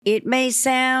It may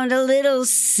sound a little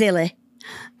silly.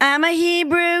 I'm a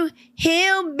Hebrew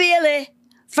hillbilly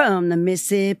from the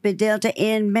Mississippi Delta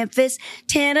in Memphis,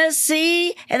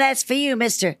 Tennessee. And that's for you,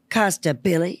 Mr. Costa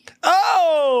Billy.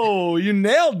 Oh, you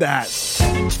nailed that.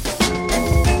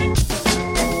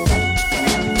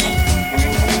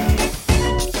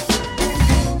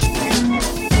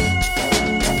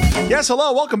 Yes,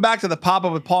 hello. Welcome back to the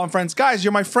Pop-Up with Paul and Friends. Guys,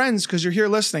 you're my friends because you're here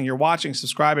listening, you're watching,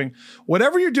 subscribing.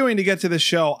 Whatever you're doing to get to this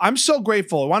show, I'm so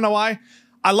grateful. Want to know why?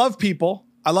 I love people.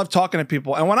 I love talking to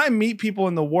people. And when I meet people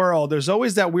in the world, there's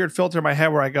always that weird filter in my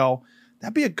head where I go,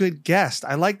 that'd be a good guest.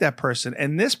 I like that person.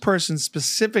 And this person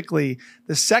specifically,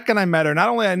 the second I met her, not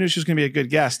only I knew she was going to be a good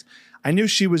guest, I knew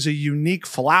she was a unique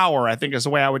flower, I think is the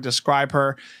way I would describe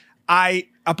her. A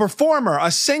performer,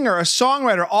 a singer, a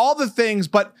songwriter, all the things,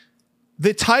 but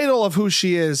the title of who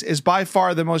she is by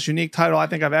far the most unique title I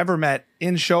think I've ever met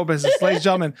in show business. Ladies and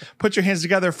gentlemen, put your hands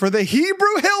together for the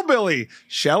Hebrew hillbilly,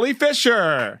 Shelley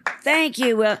Fisher. Thank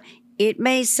you. Well, it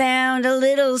may sound a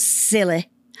little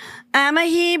silly. I'm a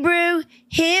Hebrew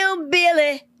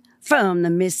hillbilly from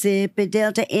the Mississippi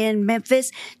Delta in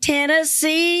Memphis,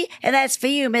 Tennessee. And that's for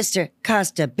you, Mr.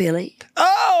 Costa Billy.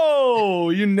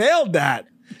 Oh, you nailed that.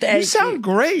 You sound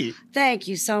great. Thank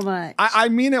you so much. I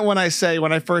mean it when I say,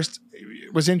 when I first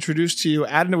was introduced to you,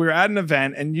 we were at an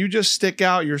event and you just stick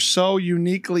out. You're so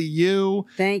uniquely you.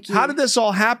 Thank you. How did this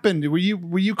all happen? Were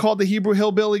you called the Hebrew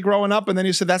hillbilly growing up and then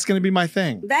you said, that's going to be my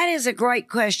thing? That is a great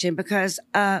question because,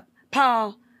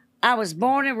 Paul, I was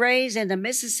born and raised in the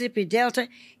Mississippi Delta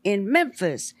in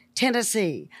Memphis,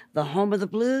 Tennessee, the home of the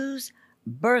blues,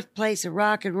 birthplace of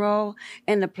rock and roll,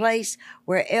 and the place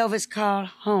where Elvis called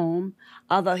home.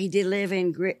 Although he did live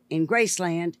in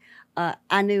Graceland,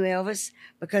 I knew Elvis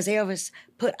because Elvis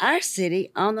put our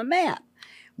city on the map.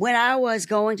 When I was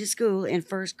going to school in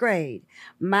first grade,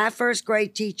 my first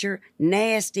grade teacher,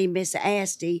 Nasty Miss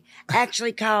Asty,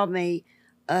 actually called me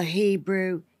a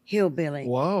Hebrew hillbilly.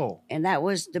 Whoa. And that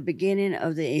was the beginning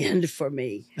of the end for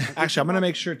me. Actually, I'm going to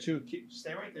make sure to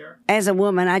stay right there. As a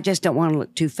woman, I just don't want to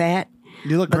look too fat.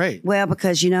 You look great. Well,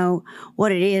 because you know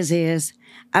what it is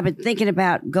I've been thinking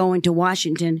about going to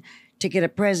Washington to get a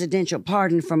presidential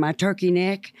pardon for my turkey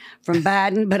neck from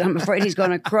Biden, but I'm afraid he's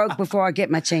going to croak before I get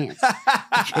my chance.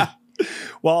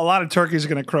 Well, a lot of turkeys are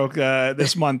going to croak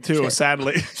this month too,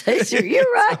 sadly. You're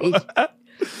right.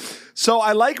 So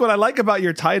what I like about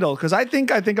your title, because I think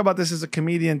about this as a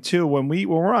comedian too. When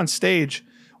we're on stage,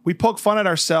 we poke fun at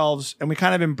ourselves and we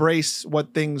kind of embrace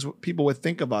what things people would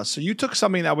think of us. So you took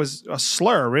something that was a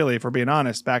slur, really, if we're being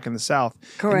honest, back in the South.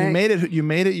 Correct. And you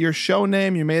made it your show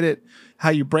name. You made it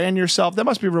how you brand yourself. That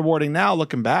must be rewarding now,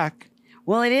 looking back.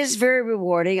 Well, it is very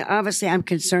rewarding. Obviously, I'm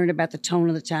concerned about the tone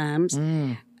of the times.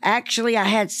 Actually, I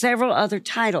had several other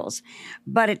titles,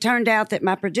 but it turned out that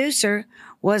my producer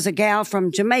was a gal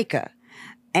from Jamaica.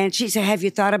 And she said, have you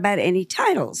thought about any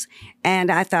titles?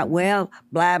 And I thought, well,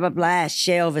 blah, blah, blah,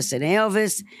 Shelvis and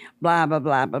Elvis, blah, blah,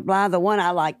 blah, blah, blah. The one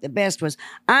I liked the best was,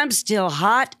 I'm still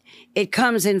hot. It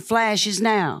comes in flashes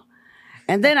now.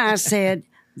 And then I said,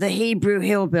 the Hebrew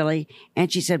hillbilly. And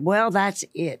she said, well, that's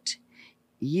it.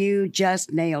 You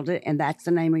just nailed it. And that's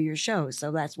the name of your show.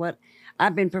 So that's what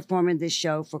I've been performing this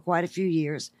show for quite a few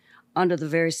years under the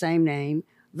very same name,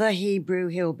 the Hebrew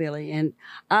hillbilly. And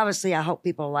obviously, I hope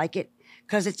people like it.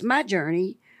 Because it's my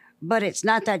journey, but it's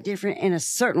not that different in a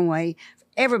certain way.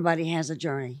 Everybody has a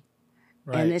journey,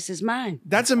 right. And this is mine.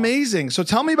 That's amazing. So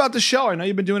tell me about the show. I know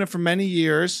you've been doing it for many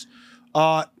years.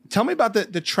 Tell me about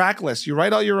the track list. You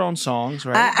write all your own songs,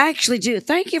 right? I actually do.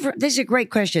 Thank you these are great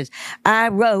questions. I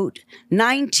wrote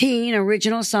 19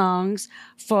 original songs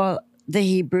for the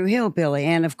Hebrew hillbilly.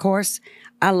 And of course,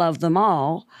 I love them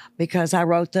all because I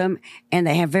wrote them and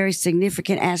they have very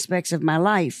significant aspects of my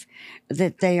life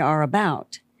that they are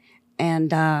about.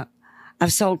 And I've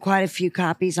sold quite a few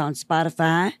copies on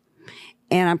Spotify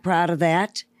and I'm proud of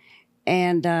that.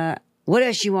 And what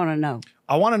else you want to know?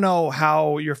 I want to know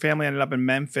how your family ended up in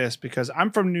Memphis because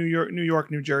I'm from New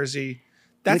York, New Jersey.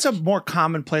 That's a more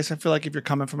common place, I feel like, if you're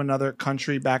coming from another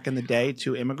country back in the day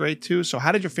to immigrate to. So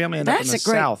how did your family end up in the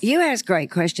South? You ask great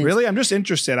questions. Really? I'm just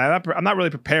interested. I'm not really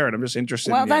prepared. I'm just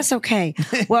interested. Well, that's okay.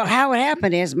 Well, how it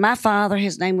happened is my father,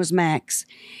 his name was Max.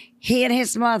 He and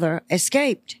his mother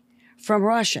escaped from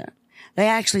Russia. They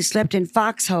actually slept in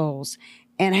foxholes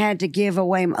and had to give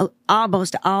away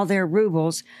almost all their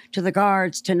rubles to the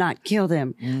guards to not kill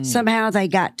them. Somehow they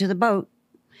got to the boat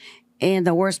in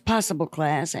the worst possible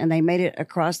class, and they made it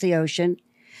across the ocean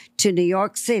to New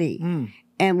York City.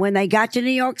 And when they got to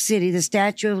New York City, the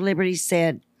Statue of Liberty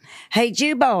said, hey,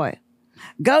 Jew boy,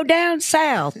 Go down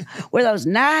south where those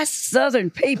nice Southern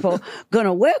people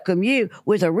gonna welcome you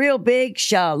with a real big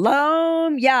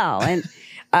shalom, y'all. And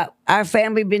our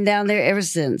family been down there ever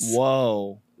since.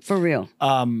 Whoa. For real.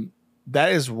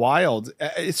 That is wild.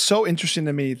 It's so interesting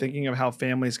to me thinking of how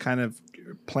families kind of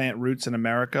plant roots in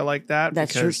America like that.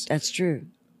 That's true. That's true.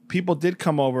 People did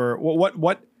come over.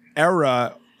 What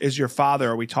era is your father?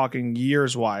 Are we talking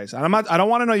years wise? And I don't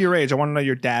want to know your age. I want to know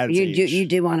your dad's age. You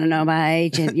do want to know my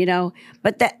age, and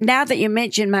but now that you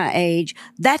mention my age,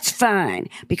 that's fine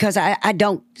because I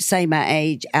don't say my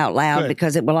age out loud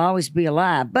because it will always be a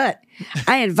lie. But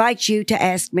I invite you to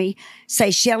ask me,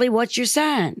 say, Shelley, what's your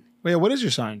sign? Wait, what is your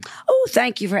sign? Oh,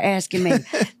 thank you for asking me.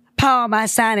 Paul, my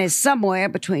sign is somewhere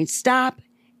between stop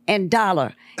and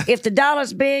dollar. If the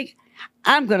dollar's big,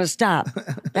 I'm going to stop.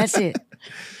 That's it.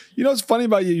 You know what's funny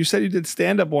about you? You said you did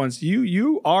stand-up once.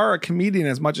 You are a comedian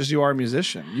as much as you are a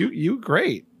musician. You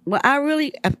great. Well, I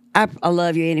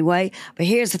love you anyway. But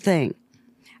here's the thing.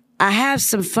 I have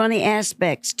some funny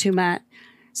aspects to my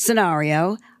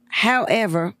scenario.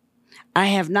 However, I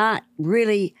have not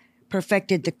really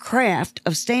perfected the craft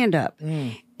of stand-up.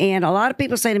 And a lot of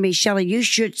people say to me, Shelley, you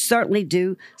should certainly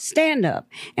do stand-up.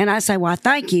 And I say, well,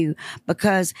 thank you,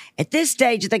 because at this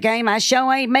stage of the game, I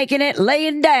sure ain't making it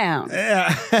laying down.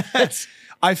 Yeah.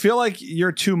 I feel like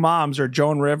your two moms are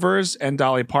Joan Rivers and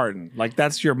Dolly Parton. Like,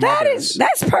 that's your mothers.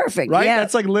 That's perfect. Right? Yeah.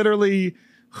 That's like literally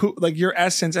your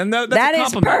essence. And that's that a is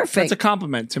compliment. Perfect. That's a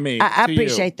compliment to me. I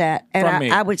appreciate that.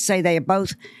 And I would say they are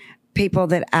both people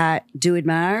that I do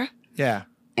admire. Yeah.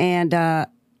 And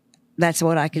that's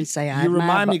what I can say. You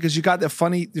remind me because you got the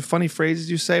funny phrases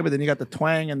you say, but then you got the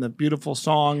twang and the beautiful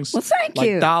songs. Well, thank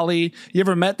you. Like Dolly. You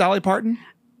ever met Dolly Parton?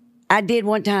 I did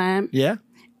one time. Yeah.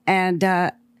 And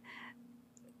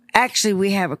actually,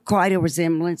 we have quite a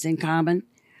resemblance in common.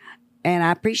 And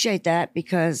I appreciate that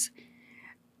because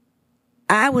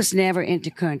I was never into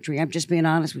country. I'm just being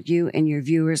honest with you and your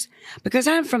viewers because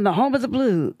I'm from the home of the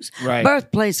blues,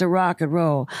 birthplace of rock and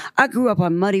roll. I grew up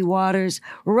on Muddy Waters,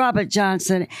 Robert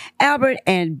Johnson, Albert,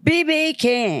 and B.B.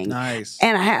 King. Nice.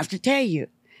 And I have to tell you,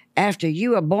 after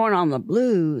you were born on the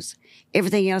blues,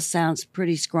 everything else sounds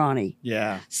pretty scrawny.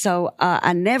 Yeah. So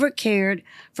I never cared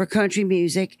for country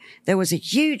music. There was a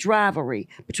huge rivalry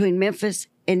between Memphis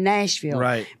and Nashville.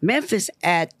 Right. Memphis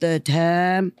at the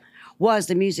time was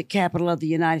the music capital of the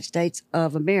United States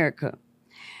of America.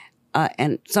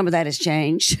 And some of that has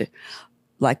changed,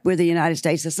 like we're the United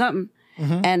States of something.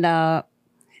 Mm-hmm. And I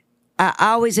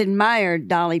always admired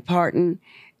Dolly Parton,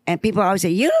 and people always say,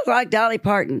 you look like Dolly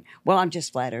Parton. Well, I'm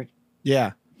just flattered.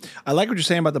 Yeah. I like what you're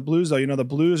saying about the blues, though. You know, the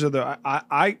blues are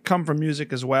I come from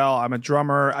music as well. I'm a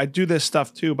drummer. I do this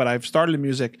stuff too, but I've started in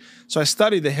music. So I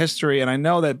study the history, and I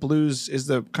know that blues is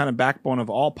the kind of backbone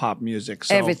of all pop music.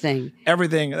 So Everything.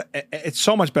 It's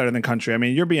so much better than country. I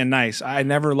mean, you're being nice. I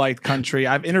never liked country.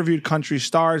 I've interviewed country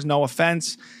stars. No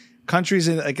offense. Country's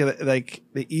in like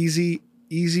the easy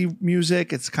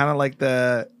music. It's kind of like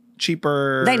the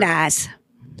cheaper. They nice.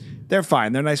 They're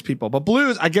fine. They're nice people. But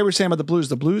blues, I get what you're saying about the blues.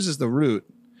 The blues is the root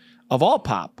of all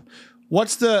pop.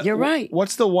 You're right.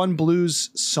 What's the one blues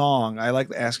song? I like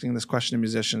asking this question to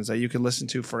musicians that you could listen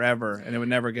to forever and it would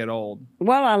never get old.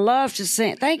 Well, I love to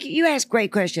sing. Thank you. You ask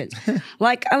great questions.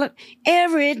 Like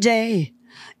every day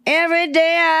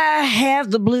I have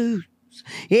the blues.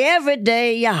 Every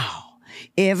day, y'all.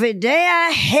 Every day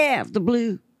I have the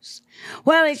blues.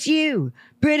 Well, it's you,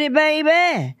 pretty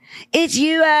baby. It's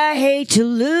you I hate to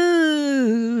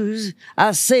lose.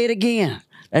 I'll say it again.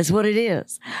 That's what it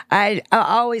is. I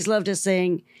always love to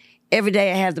sing Every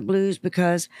Day I Have the Blues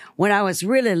because when I was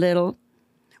really little,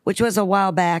 which was a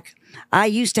while back, I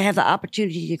used to have the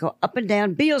opportunity to go up and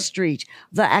down Beale Street,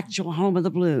 the actual home of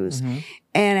the blues. Mm-hmm.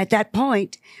 And at that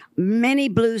point, many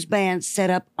blues bands set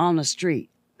up on the street.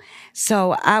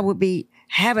 So I would be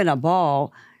having a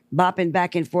ball, bopping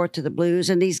back and forth to the blues.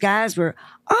 And these guys were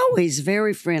always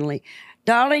very friendly.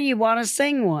 Darling, you want to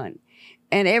sing one?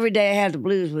 And Every Day I Have the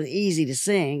Blues was easy to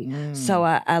sing. So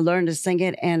I learned to sing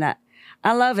it, and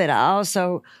I love it. I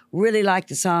also really like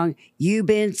the song, You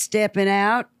Been Stepping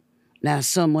Out. Now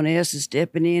someone else is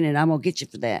stepping in, and I'm going to get you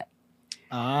for that.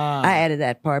 I added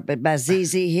that part, but by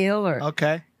Z.Z. Hill.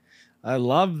 Okay. I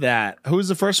love that. Who's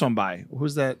the first one by?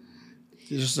 Who's that?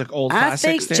 Just like old classic I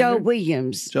think standard? Joe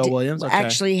Williams. Joe Williams, okay.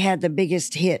 Actually had the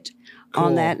biggest hit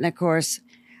on that. And, of course,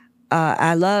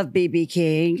 I love B.B.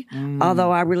 King,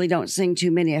 although I really don't sing too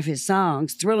many of his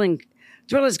songs.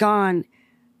 Thriller's Gone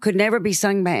could never be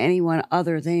sung by anyone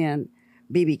other than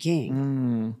B.B.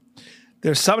 King.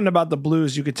 There's something about the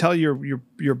blues. You could tell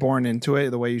you're born into it,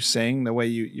 the way you sing, the way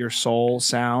your soul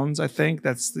sounds. I think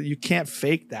you can't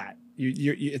fake that.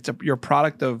 You're a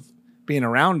product of being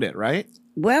around it, right?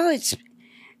 Well,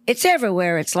 it's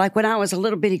everywhere. It's like when I was a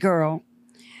little bitty girl,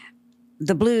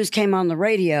 the blues came on the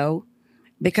radio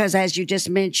because, as you just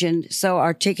mentioned so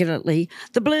articulately,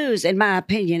 the blues, in my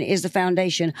opinion, is the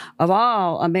foundation of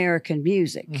all American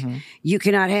music. Mm-hmm. You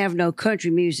cannot have no country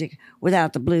music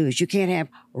without the blues. You can't have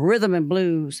rhythm and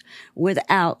blues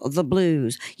without the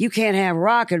blues. You can't have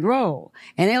rock and roll,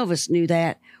 and Elvis knew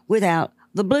that, without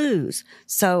the blues.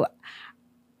 So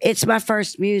it's my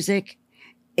first music.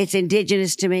 It's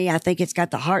indigenous to me. I think it's got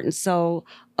the heart and soul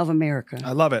of America.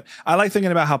 I love it. I like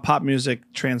thinking about how pop music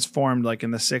transformed like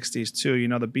in the 60s too. You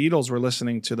know, the Beatles were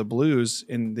listening to the blues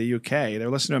in the UK. They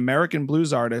were listening to American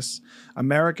blues artists,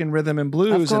 American rhythm and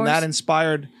blues, and that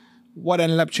inspired what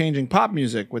ended up changing pop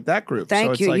music with that group.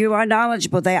 Thank you. Like, you are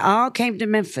knowledgeable. They all came to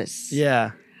Memphis.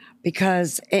 Yeah.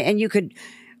 Because, and you could,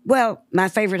 well, my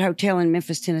favorite hotel in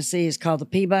Memphis, Tennessee is called the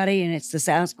Peabody, and it's the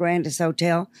South Grandest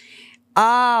Hotel.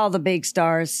 All the big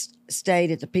stars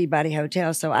stayed at the Peabody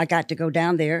Hotel, so I got to go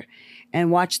down there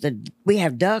and watch we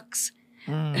have ducks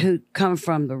who come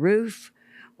from the roof,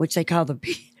 which they call the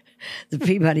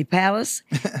Peabody Palace,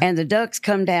 and the ducks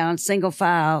come down single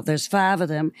file. There's 5 of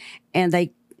them, and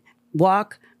they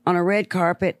walk on a red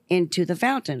carpet into the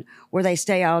fountain where they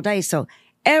stay all day. So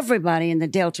everybody in the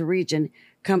Delta region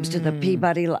comes to the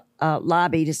Peabody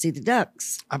lobby to see the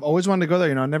ducks. I've always wanted to go there.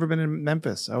 You know, I've never been in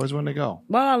Memphis. I always wanted to go.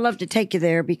 Well, I love to take you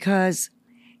there because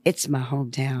it's my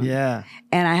hometown. Yeah.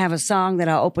 And I have a song that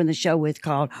I open the show with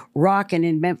called Rockin'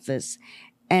 in Memphis.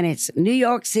 And it's New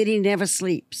York City never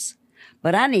sleeps.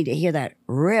 But I need to hear that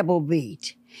rebel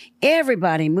beat.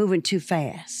 Everybody moving too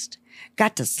fast.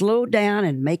 Got to slow down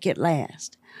and make it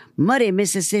last. Muddy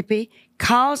Mississippi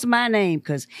calls my name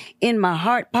because in my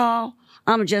heart, Paul,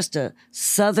 I'm just a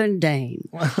Southern dame.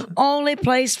 Only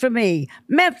place for me,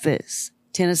 Memphis,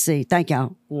 Tennessee. Thank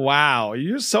y'all. Wow,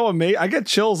 you're so amazing. I get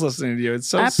chills listening to you. It's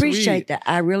so sweet. I appreciate that.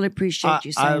 I really appreciate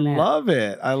you saying that. I love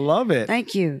it. I love it.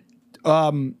 Thank you.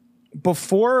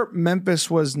 Before Memphis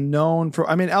was known for,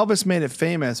 I mean, Elvis made it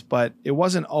famous, but it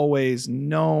wasn't always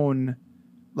known,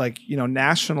 like, you know,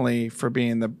 nationally for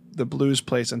being the blues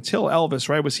place until Elvis,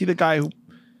 right? Was he the guy who,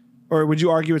 or would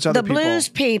you argue it's other people? The blues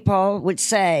people would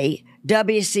say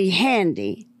W.C.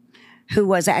 Handy, who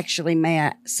was actually, may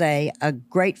I say, a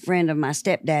great friend of my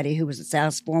stepdaddy, who was the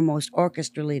South's foremost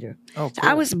orchestra leader. Oh, cool. So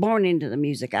I was born into the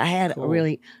music. I had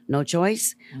really no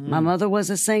choice. My mother was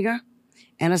a singer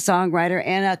and a songwriter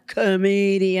and a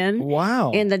comedian.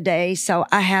 Wow. In the day. So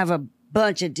I have a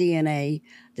bunch of DNA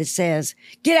that says,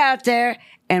 get out there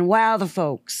and wow the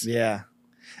folks. Yeah.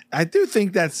 I do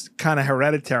think that's kind of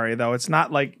hereditary, though. It's not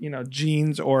like, you know,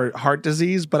 genes or heart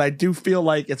disease, but I do feel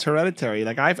like it's hereditary.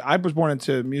 Like I was born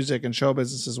into music and show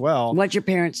business as well. What'd your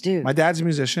parents do? My dad's a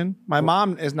musician. My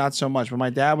mom is not so much, but my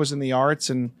dad was in the arts.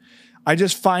 And I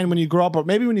just find when you grow up, or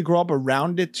maybe when you grow up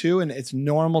around it too, and it's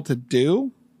normal to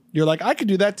do, you're like, I could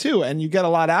do that too. And you get a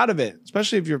lot out of it,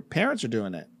 especially if your parents are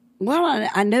doing it. Well,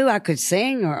 I knew I could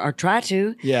sing or try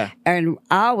to. Yeah. And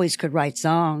I always could write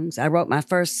songs. I wrote my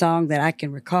first song that I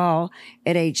can recall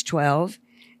at age 12.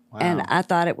 Wow. And I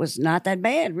thought it was not that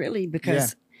bad, really,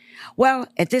 because, well,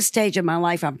 at this stage of my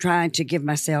life, I'm trying to give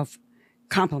myself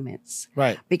compliments.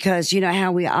 Right. Because you know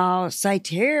how we all say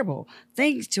terrible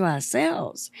things to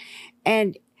ourselves.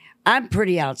 And I'm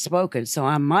pretty outspoken, so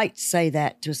I might say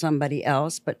that to somebody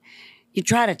else, but you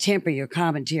try to temper your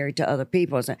commentary to other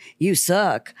people. So, you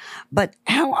suck. But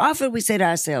how often we say to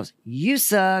ourselves, you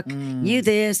suck, you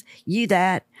this, you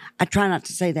that. I try not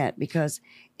to say that because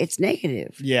it's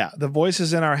negative. Yeah. The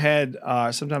voices in our head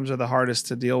sometimes are the hardest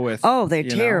to deal with. Oh, they're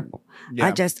terrible.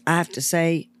 Yeah. I have to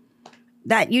say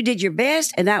that you did your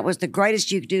best and that was the greatest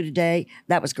you could do today.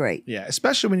 That was great. Yeah.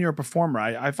 Especially when you're a performer.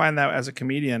 I find that as a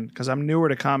comedian, because I'm newer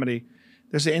to comedy,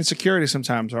 there's an insecurity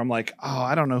sometimes where I'm like, oh,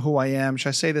 I don't know who I am. Should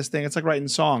I say this thing? It's like writing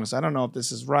songs. I don't know if this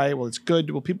is right. Well, it's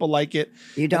good. Will people like it?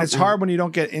 You don't. And it's hard when you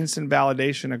don't get instant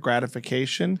validation or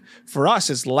gratification. For us,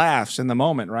 it's laughs in the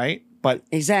moment, right? But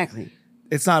exactly.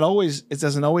 It's not always, it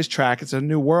doesn't always track. It's a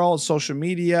new world, social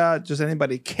media. Does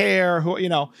anybody care? Who, you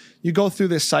know, you go through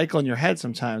this cycle in your head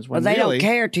sometimes. Well, they don't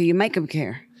care till you make them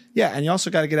care. Yeah, and you also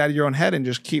got to get out of your own head and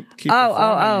just keep.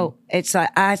 It's like,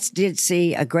 I did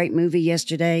see a great movie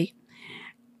yesterday.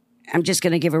 I'm just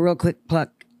going to give a real quick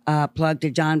plug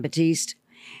to John Batiste.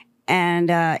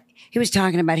 And he was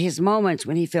talking about his moments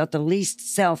when he felt the least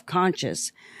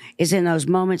self-conscious is in those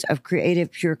moments of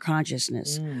creative, pure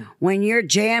consciousness. When you're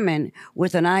jamming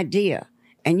with an idea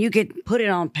and you get put it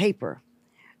on paper,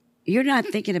 you're not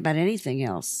thinking about anything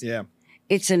else. Yeah.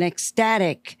 It's an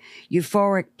ecstatic,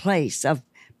 euphoric place of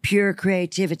pure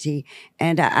creativity.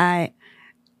 And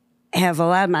have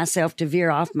allowed myself to veer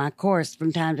off my course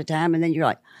from time to time. And then you're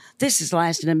like, this is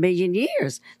lasting a million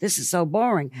years. This is so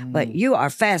boring. But you are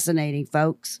fascinating,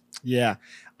 folks. Yeah.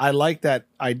 I like that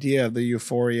idea of the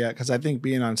euphoria because I think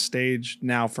being on stage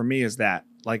now for me is that.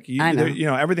 Like,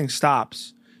 everything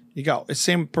stops. You go. It's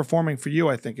same performing for you,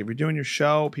 I think. If you're doing your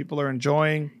show, people are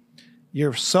enjoying.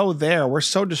 You're so there. We're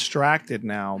so distracted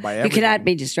now by everything. You cannot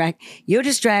be distracted. You're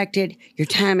distracted. Your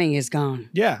timing is gone.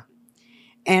 Yeah.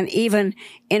 And even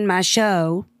in my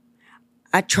show,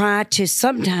 I try to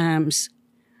sometimes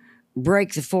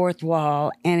break the fourth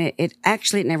wall, and it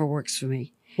actually never works for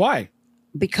me. Why?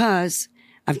 Because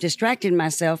I've distracted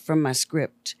myself from my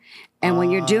script. And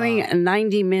when you're doing a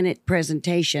 90-minute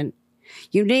presentation,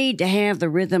 you need to have the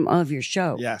rhythm of your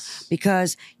show. Yes.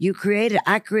 Because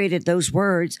I created those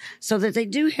words so that they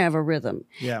do have a rhythm.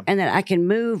 Yeah. And that I can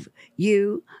move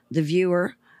you, the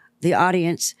viewer, the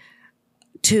audience,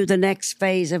 to the next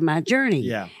phase of my journey.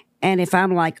 Yeah. And if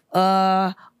I'm like,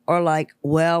 or like,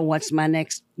 well, what's my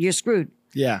next? You're screwed.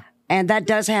 Yeah. And that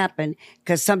does happen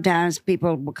because sometimes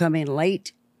people will come in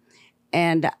late.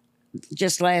 And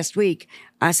just last week,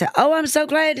 I said, oh, I'm so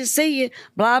glad to see you,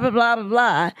 blah, blah, blah, blah,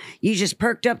 blah. You just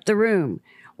perked up the room.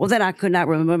 Well, then I could not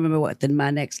remember what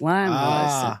my next line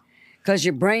was. Because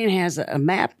your brain has a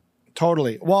map.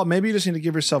 Totally. Well, maybe you just need to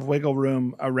give yourself wiggle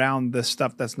room around the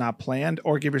stuff that's not planned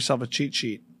or give yourself a cheat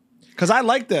sheet. Because I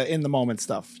like the in-the-moment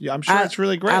stuff. Yeah, I'm sure it's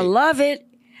really great. I love it,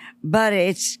 but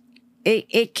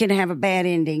it can have a bad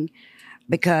ending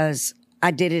because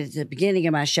I did it at the beginning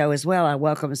of my show as well. I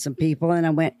welcomed some people and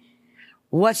I went,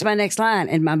 what's my next line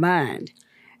in my mind?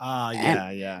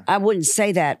 Yeah. I wouldn't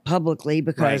say that publicly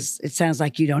because it sounds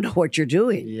like you don't know what you're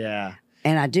doing. Yeah.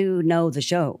 And I do know the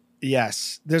show.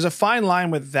 Yes. There's a fine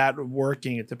line with that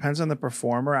working. It depends on the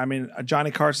performer. I mean, Johnny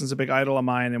Carson's a big idol of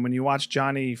mine. And when you watch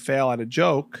Johnny fail at a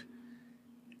joke,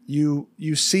 you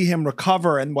see him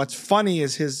recover. And what's funny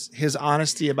is his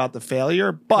honesty about the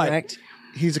failure. But Correct.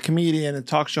 He's a comedian and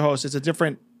talk show host. It's a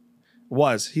different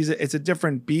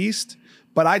beast.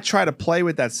 But I try to play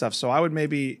with that stuff. So I would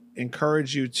maybe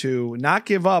encourage you to not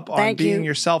give up on being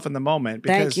yourself in the moment.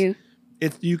 Because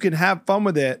you can have fun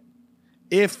with it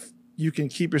if you can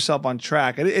keep yourself on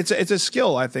track. It's a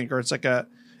skill, I think, or it's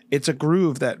a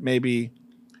groove that maybe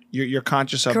you're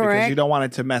conscious of because you don't want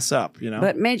it to mess up,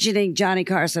 But mentioning Johnny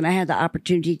Carson, I had the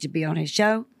opportunity to be on his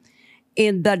show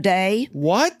in the day.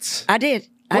 What? I did.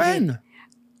 When?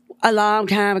 A long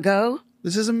time ago.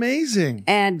 This is amazing.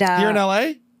 And here in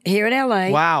LA? Here in LA.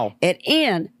 Wow. At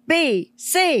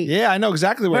NBC. Yeah, I know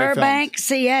exactly where Burbank,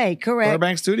 CA, correct.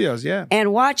 Burbank Studios, yeah.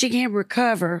 And watching him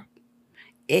recover,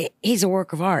 he's a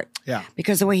work of art. Yeah.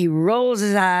 Because the way he rolls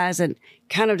his eyes and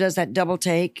kind of does that double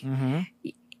take,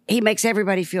 he makes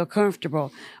everybody feel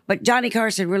comfortable. But Johnny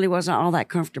Carson really wasn't all that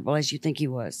comfortable as you think he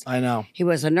was. I know. He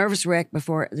was a nervous wreck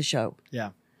before the show.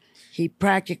 Yeah. He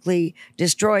practically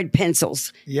destroyed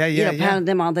pencils. Yeah. Pounded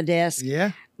them on the desk.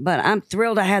 Yeah. But I'm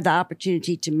thrilled I had the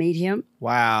opportunity to meet him.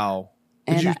 Wow.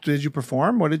 Did you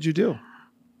perform? What did you do?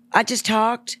 I just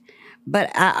talked,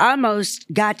 but I almost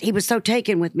he was so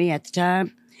taken with me at the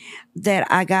time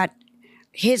that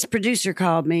his producer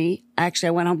called me. Actually,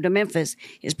 I went home to Memphis.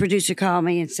 His producer called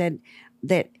me and said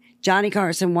that Johnny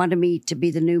Carson wanted me to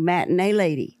be the new matinee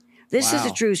lady. This is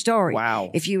a true story.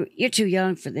 Wow. If you're too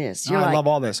young for this. I love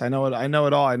all this. I know it. I know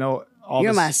it all. I know all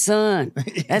You're this. my son.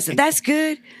 That's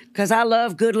good because I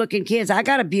love good-looking kids. I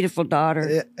got a beautiful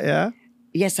daughter. Yeah?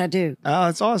 Yes, I do. Oh,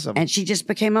 that's awesome. And she just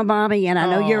became a mommy, and I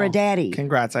know you're a daddy.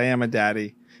 Congrats. I am a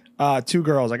daddy. 2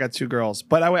 girls. I got 2 girls.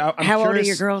 But I'm How curious, old are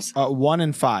your girls? 1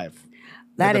 and 5.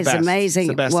 That is amazing.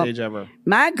 It's the best age ever.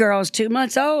 My girl's 2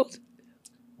 months old.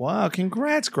 Wow,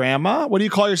 congrats, Grandma. What do you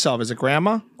call yourself? Is it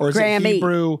Grandma? Or is Grammy. it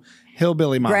Hebrew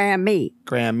Hillbilly Mom? Grammy.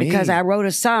 Because I wrote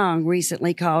a song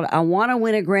recently called I Want to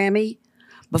Win a Grammy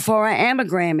Before I Am a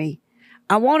Grammy.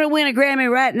 I want to win a Grammy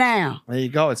right now. There you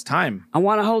go. It's time. I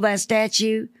want to hold that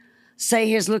statue, say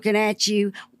here's looking at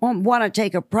you, want to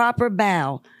take a proper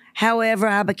bow. However,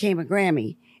 I became a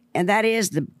Grammy. And that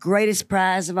is the greatest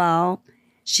prize of all.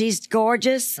 She's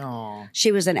gorgeous. Aww.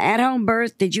 She was an at-home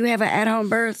birth. Did you have an at-home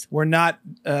birth? We're not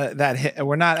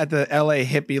we're not at the LA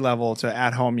hippie level to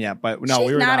at home yet, but no, She's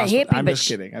we were not a hippie. I'm just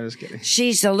kidding.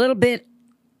 She's a little bit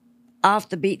off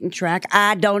the beaten track.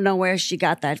 I don't know where she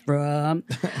got that from,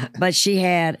 but she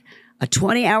had a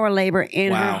 20-hour labor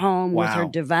in her home with her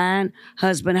divine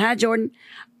husband. Hi, Jordan.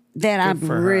 That I'm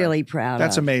really proud of.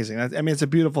 That's amazing. I mean, it's a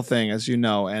beautiful thing, as you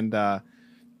know, and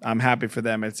I'm happy for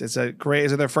them. It's a great.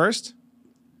 Is it their first?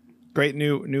 Great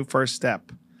new first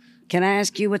step. Can I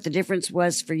ask you what the difference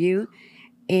was for you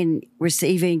in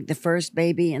receiving the first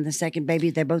baby and the second baby?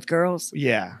 They're both girls.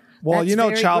 Yeah. Well, That's you know,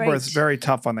 very childbirth's great. very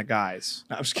tough on the guys.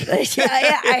 No, I'm just kidding.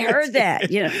 Yeah, I heard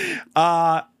that. You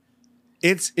know,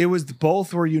 It was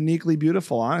both were uniquely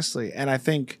beautiful, honestly, and I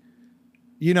think,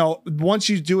 you know, once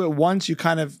you do it once, you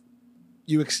kind of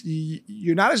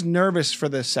you're not as nervous for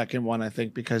the second one, I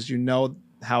think, because you know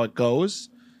how it goes.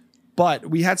 But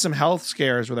we had some health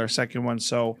scares with our second one,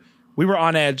 so we were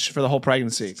on edge for the whole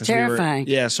pregnancy. Terrifying.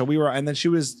 So we were, and then she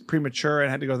was premature and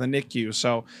had to go to the NICU.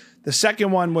 So the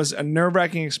second one was a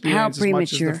nerve-wracking experience. How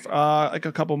premature? As much as like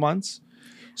a couple months.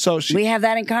 So we have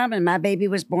that in common. My baby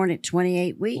was born at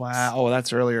 28 weeks. Wow. Oh,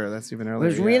 that's earlier. That's even earlier. It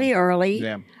was really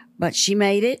early, but she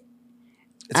made it.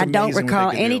 I don't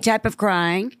recall any type of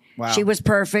crying. Wow. She was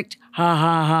perfect. Ha,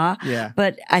 ha, ha. Yeah.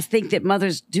 But I think that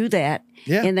mothers do that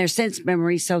in their sense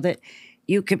memory so that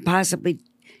you can possibly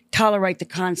tolerate the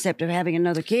concept of having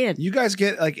another kid. You guys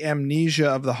get like amnesia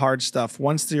of the hard stuff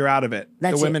once you're out of it.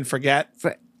 That's the women forget.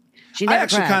 She I never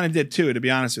actually cried. kind of did too, to be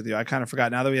honest with you. I kind of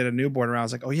forgot. Now that we had a newborn around, I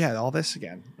was like, oh yeah, all this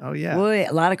again. Oh yeah. Boy,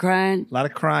 a lot of crying. A lot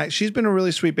of crying. She's been a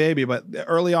really sweet baby, but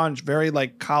early on, very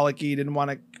like colicky,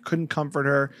 couldn't comfort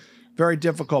her. Very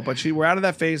difficult, but we're out of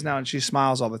that phase now and she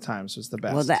smiles all the time. So it's the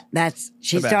best. Well,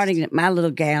 she's starting, my little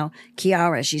gal,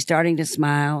 Kiara, she's starting to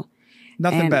smile.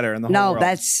 Nothing better in the whole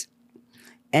world.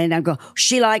 And I'm going,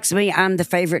 she likes me. I'm the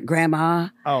favorite grandma.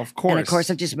 Oh, of course. And of course,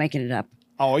 I'm just making it up.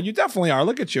 Oh, you definitely are.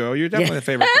 Look at you. You're definitely the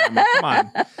favorite grandma.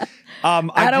 Come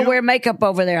on. I don't wear makeup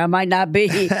over there. I might not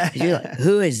be. You're like,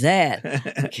 who is that?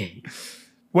 Okay.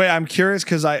 Wait, I'm curious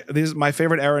because my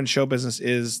favorite era in show business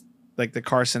is like the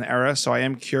Carson era. So I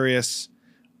am curious,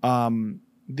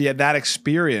 that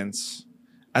experience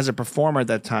as a performer at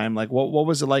that time. Like, what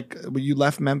was it like when you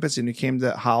left Memphis and you came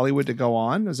to Hollywood to go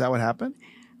on? Is that what happened?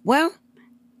 Well,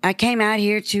 I came out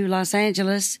here to Los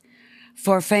Angeles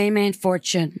for fame and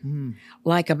fortune,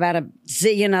 like about a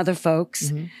zillion other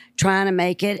folks trying to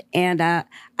make it. And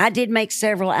I did make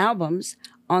several albums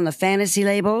on the Fantasy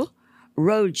label,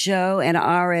 Roadshow, and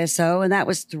RSO, and that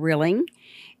was thrilling.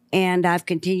 And I've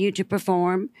continued to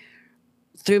perform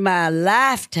through my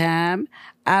lifetime.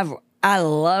 I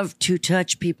love to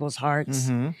touch people's hearts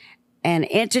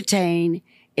and entertain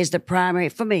is the primary,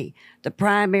 for me, the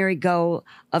primary goal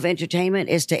of entertainment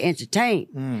is to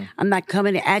entertain. I'm not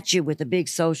coming at you with a big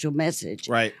social message.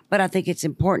 Right. But I think it's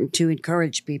important to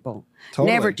encourage people.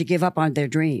 Totally. Never to give up on their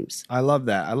dreams. I love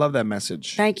that. I love that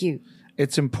message. Thank you.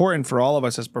 It's important for all of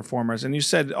us as performers. And you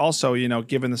said also, you know,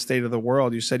 given the state of the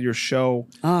world, you said your show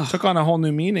took on a whole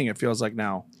new meaning, it feels like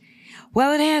now.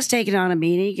 Well, it has taken on a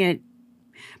meaning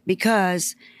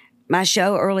because my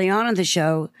show, early on in the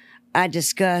show, I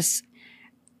discuss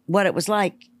what it was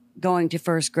like going to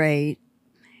first grade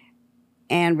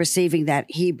and receiving that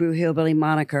Hebrew hillbilly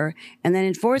moniker. And then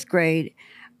in fourth grade,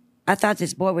 I thought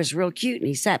this boy was real cute and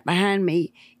he sat behind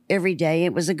me every day.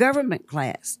 It was a government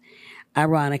class,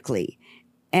 ironically.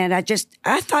 And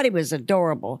I thought he was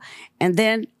adorable. And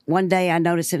then one day I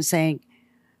noticed him saying,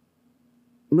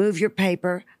 "Move your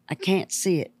paper. I can't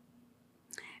see it."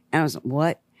 And I was like,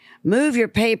 "What?" "Move your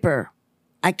paper.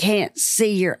 I can't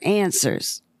see your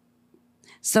answers."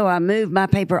 So I moved my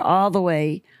paper all the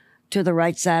way to the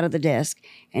right side of the desk.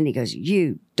 And he goes,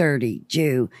 "You dirty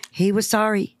Jew." He was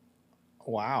sorry.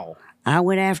 Wow. I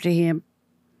went after him.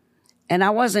 And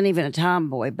I wasn't even a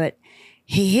tomboy, but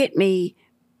he hit me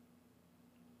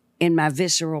in my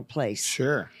visceral place.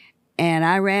 Sure. And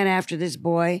I ran after this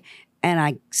boy and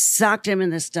I socked him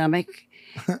in the stomach.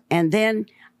 And then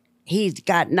he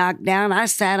got knocked down. I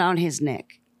sat on his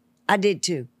neck. I did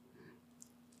too.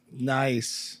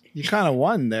 Nice. You kind of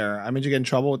won there. I mean, did you get in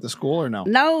trouble with the school or no?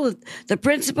 No, the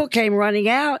principal came running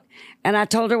out and I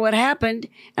told her what happened.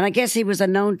 And I guess he was a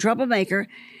known troublemaker.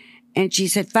 And she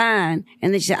said, "Fine."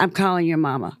 And then she said, "I'm calling your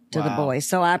mama," to the boy.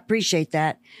 So I appreciate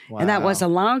that. Wow. And that was a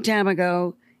long time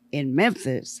ago in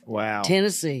Memphis,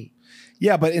 Tennessee.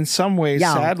 Yeah, but in some ways,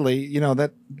 sadly, you know,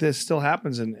 that this still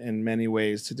happens in many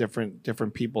ways to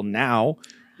different people now.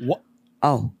 What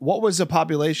was the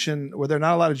population? Were there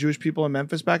not a lot of Jewish people in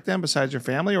Memphis back then besides your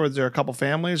family, or was there a couple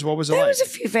families? What was it like? There was a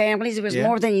few families. It was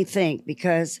more than you think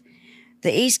because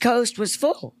the East Coast was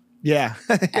full. Yeah.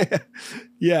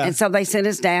 Yeah. And so they sent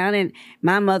us down, and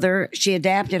my mother, she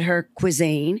adapted her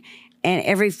cuisine, and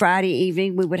every Friday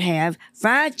evening we would have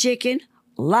fried chicken,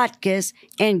 latkes,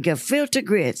 and gefilte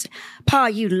grits. Pa,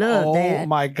 you love that. Oh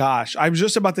my gosh. I was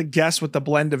just about to guess what the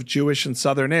blend of Jewish and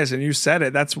Southern is, and you said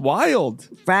it. That's wild.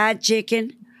 Fried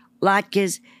chicken,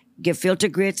 latkes,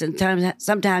 gefilte grits, and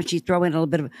sometimes she'd throw in a little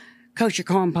bit of kosher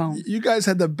corn pone. You guys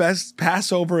had the best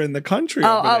Passover in the country.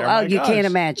 You can't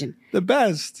imagine. The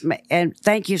best. And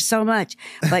thank you so much.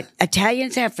 But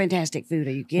Italians have fantastic food.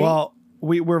 Are you kidding? Well,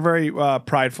 we're very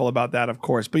prideful about that, of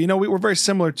course. But we're very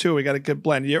similar too. We got a good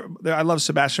blend. I love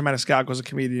Sebastian Maniscalco as a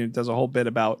comedian who does a whole bit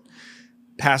about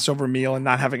Passover meal and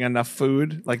not having enough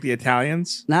food, like the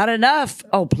Italians. Not enough.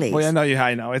 Oh, please. Well,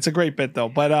 I know. It's a great bit though.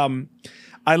 But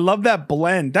I love that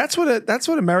blend. That's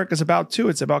what America's about too.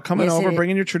 It's about coming over,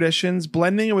 bringing your traditions,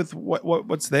 blending it with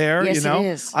what's there. Yes, it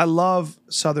is. I love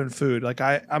Southern food. Like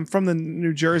I'm from the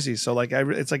New Jersey, so like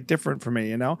it's like different for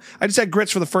me. I just had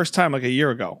grits for the first time like a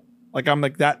year ago. Like I'm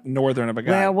like that northern of a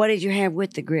guy. Well, what did you have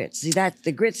with the grits? See,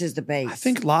 the grits is the base. I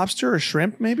think lobster or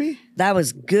shrimp, maybe. That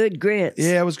was good grits.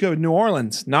 Yeah, it was good. New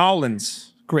Orleans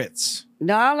grits.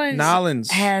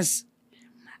 Nolans has.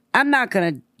 I'm not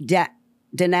going to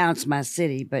denounce my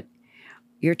city, but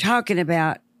you're talking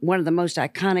about one of the most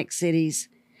iconic cities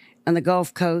on the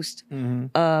Gulf Coast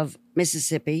of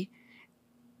Mississippi.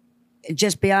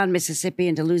 Just beyond Mississippi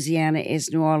into Louisiana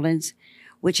is New Orleans,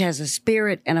 which has a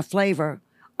spirit and a flavor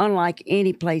unlike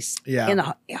any place in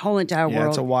the whole entire world. Yeah,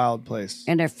 it's a wild place.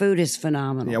 And their food is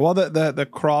phenomenal. Yeah, well, the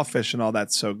crawfish and all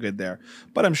that's so good there.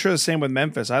 But I'm sure the same with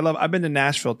Memphis. I've been to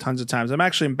Nashville tons of times. I'm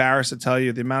actually embarrassed to tell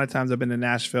you the amount of times I've been to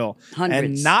Nashville. Hundreds.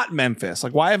 And not Memphis.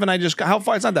 Like, why haven't I how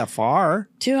far? It's not that far.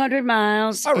 200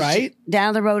 miles. All right.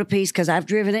 Down the road a piece because I've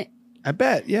driven it. I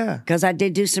bet, yeah. Because I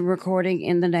did do some recording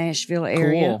in the Nashville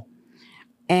area. Cool.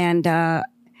 And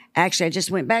actually, I just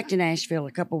went back to Nashville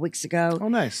a couple weeks ago. Oh,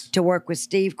 nice. To work with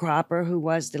Steve Cropper, who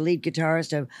was the lead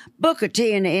guitarist of Booker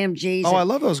T and the MGs. Oh, I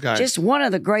love those guys. Just one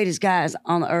of the greatest guys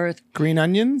on the earth. Green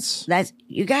Onions?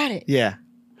 You got it. Yeah.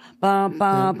 I love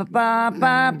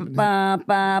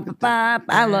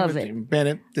it.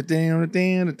 Want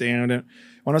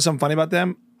to know something funny about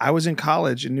them? I was in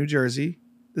college in New Jersey.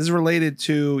 This is related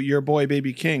to your boy,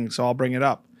 Baby King, so I'll bring it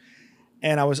up.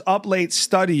 And I was up late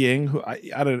studying.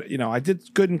 I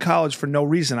did good in college for no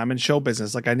reason. I'm in show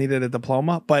business. Like I needed a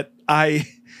diploma, but I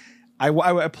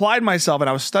applied myself and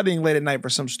I was studying late at night for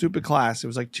some stupid class. It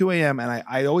was like 2 a.m. and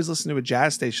I always listened to a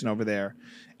jazz station over there.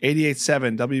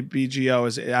 88.7 WBGO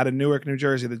is out of Newark, New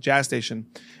Jersey, the jazz station.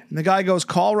 And the guy goes,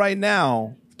 call right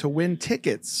now to win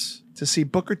tickets to see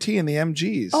Booker T and the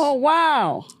MGs. Oh,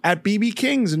 wow. At BB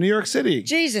King's in New York City.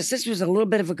 Jesus, this was a little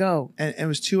bit of a go. And it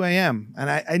was 2 a.m. And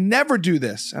I never do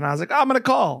this. And I was like, I'm going to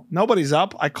call. Nobody's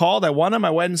up. I called. I won him. I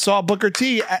went and saw Booker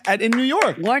T in New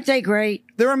York. Weren't they great?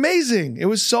 They're amazing. It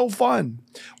was so fun.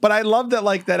 But I love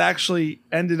that that actually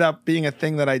ended up being a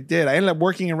thing that I did. I ended up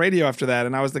working in radio after that.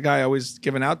 And I was the guy always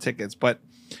giving out tickets. But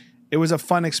it was a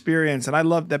fun experience. And I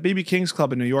loved that BB King's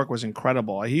Club in New York was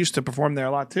incredible. He used to perform there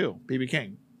a lot too, BB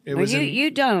King.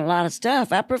 You've done a lot of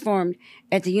stuff. I performed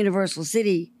at the Universal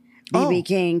City BB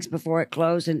King's before it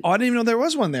closed. And I didn't even know there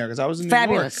was one there because I was in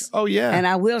fabulous. New York. Oh, yeah. And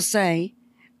I will say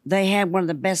they had one of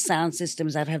the best sound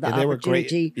systems I've had the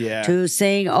opportunity to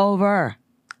sing over.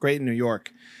 Great in New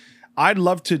York. I'd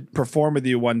love to perform with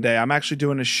you one day. I'm actually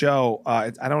doing a show. I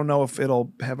don't know if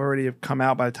it'll have already come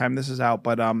out by the time this is out,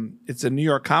 but it's a New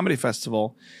York Comedy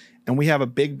Festival. And we have a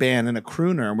big band and a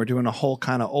crooner, and we're doing a whole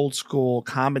kind of old school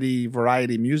comedy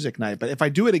variety music night. But if I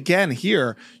do it again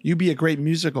here, you'd be a great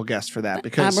musical guest for that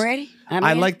because I'm ready.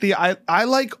 I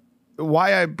like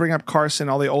why I bring up Carson,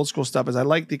 all the old school stuff is I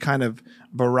like the kind of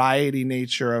variety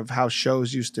nature of how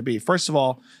shows used to be. First of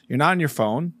all, you're not on your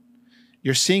phone.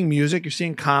 You're seeing music, you're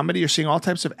seeing comedy, you're seeing all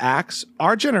types of acts.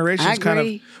 Our generation's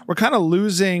we're kind of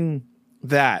losing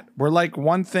that. We're like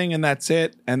one thing and that's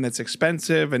it, and it's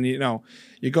expensive, and you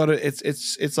go to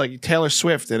it's like Taylor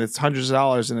Swift and it's hundreds of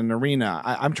dollars in an arena.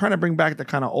 I'm trying to bring back the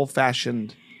kind of old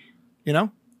fashioned,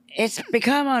 It's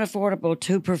become unaffordable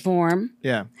to perform.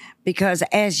 Yeah. Because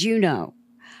as you know,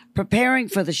 preparing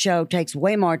for the show takes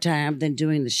way more time than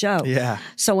doing the show. Yeah.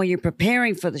 So when you're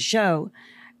preparing for the show,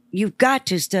 you've got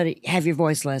to have your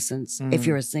voice lessons if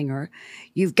you're a singer.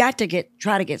 You've got to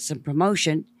try to get some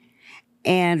promotion.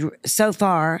 And so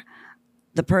far,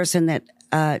 the person that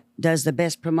does the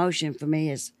best promotion for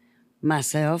me is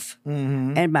myself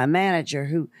and my manager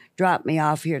who dropped me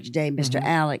off here today, Mr.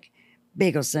 Alec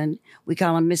Biggleson. We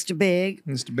call him Mr. Big.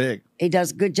 Mr. Big. He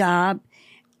does a good job.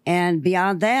 And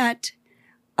beyond that,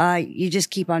 you just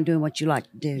keep on doing what you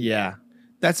like to do. Yeah.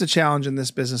 That's the challenge in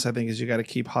this business, I think, is you got to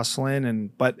keep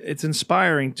hustling. But it's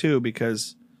inspiring, too,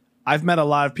 because I've met a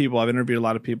lot of people. I've interviewed a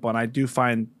lot of people, and I do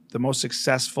find the most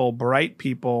successful, bright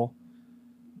people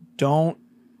don't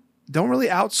really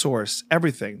outsource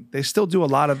everything. They still do a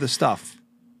lot of the stuff.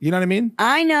 You know what I mean?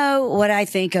 I know what I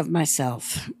think of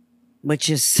myself, which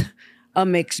is a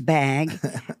mixed bag.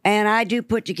 And I do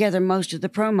put together most of the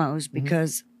promos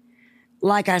because,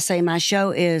 like I say, my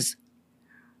show is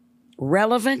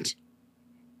relevant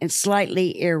and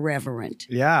slightly irreverent.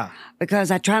 Yeah.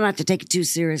 Because I try not to take it too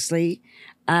seriously.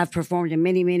 I've performed in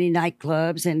many, many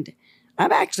nightclubs, and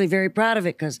I'm actually very proud of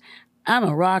it because I'm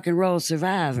a rock and roll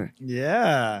survivor.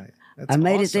 Yeah. That's I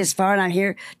made it awesome. this far, and I'm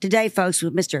here today, folks,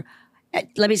 with Mr.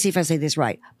 Let me see if I say this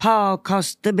right. Paul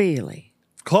Costabile.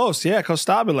 Close, yeah,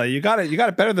 Costabile. You got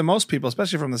it better than most people,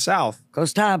 especially from the South.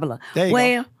 Costabile. There you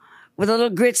well, with a little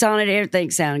grits on it, everything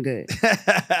sounds good.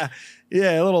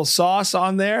 Yeah, a little sauce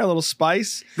on there, a little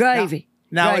spice. Gravy.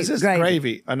 Now is this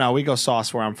gravy? Oh, no, we go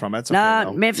sauce where I'm from. That's okay.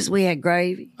 No, Memphis, we had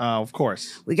gravy. Of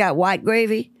course. We got white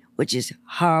gravy, which is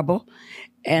horrible.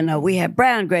 And we have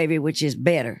brown gravy, which is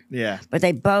better. Yeah. But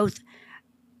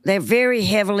they're very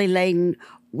heavily laden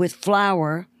with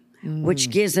flour, which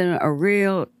gives them a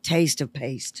real taste of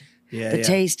paste. Yeah, the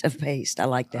taste of paste. I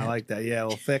like that. I like that. Yeah, a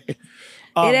little thick.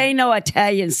 It ain't no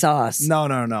Italian sauce. No.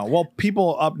 Well,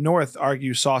 people up north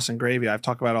argue sauce and gravy. I've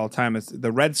talked about it all the time. It's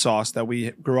the red sauce that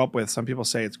we grew up with. Some people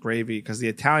say it's gravy because the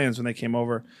Italians, when they came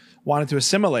over, wanted to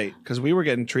assimilate because we were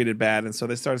getting treated bad, and so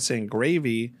they started saying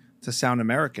gravy to sound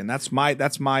American. That's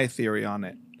my theory on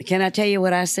it. Can I tell you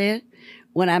what I said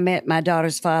when I met my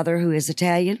daughter's father, who is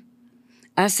Italian?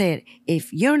 I said,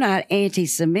 if you're not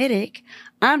anti-Semitic,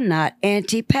 I'm not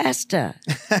anti-pasta.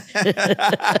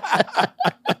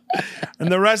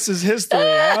 And the rest is history.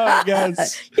 I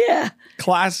guess. Yeah.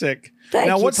 Classic. Thank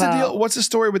now, you, what's the Paul. deal? What's the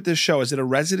story with this show? Is it a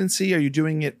residency? Are you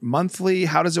doing it monthly?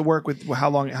 How does it work with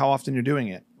how often you're doing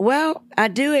it? Well, I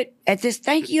do it at this.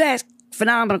 Thank you. Ask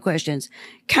phenomenal questions.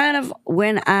 Kind of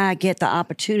when I get the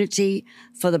opportunity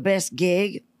for the best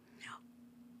gig.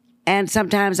 And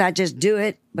sometimes I just do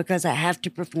it because I have to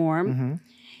perform. Mm-hmm.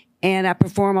 And I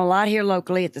perform a lot here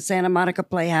locally at the Santa Monica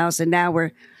Playhouse. And now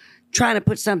we're trying to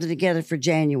put something together for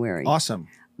January. Awesome.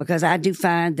 Because I do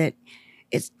find that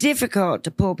it's difficult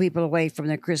to pull people away from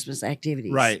their Christmas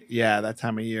activities. Right. Yeah, that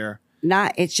time of year.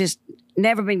 It's just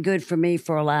never been good for me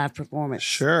for a live performance.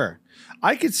 Sure.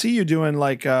 I could see you doing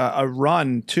like a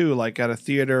run too, like at a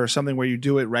theater or something where you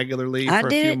do it regularly for a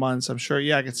few months. I'm sure.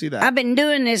 Yeah, I could see that. I've been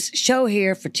doing this show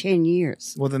here for 10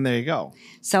 years. Well, then there you go.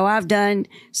 So I've done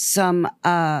some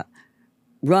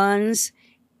runs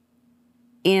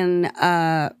in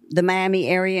the Miami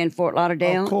area in Fort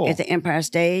Lauderdale at the Empire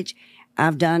Stage.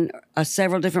 I've done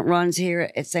several different runs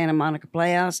here at Santa Monica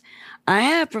Playhouse. I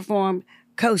have performed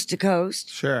coast to coast.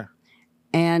 Sure.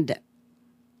 And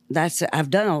I've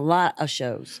done a lot of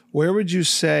shows. Where would you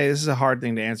say, this is a hard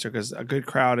thing to answer because a good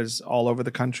crowd is all over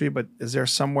the country, but is there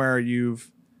somewhere you've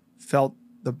felt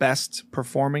the best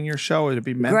performing your show? Would it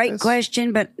be Memphis? Great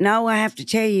question, but no, I have to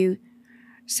tell you,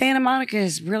 Santa Monica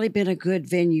has really been a good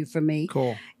venue for me.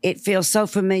 Cool. It feels so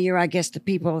familiar. I guess the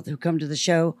people who come to the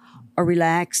show are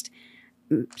relaxed.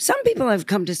 Some people have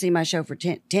come to see my show for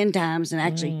 10 times and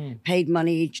actually paid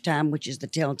money each time, which is the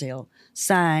telltale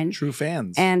sign. True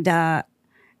fans. And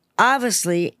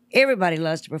obviously, everybody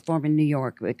loves to perform in New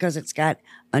York because it's got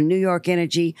a New York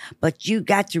energy, but you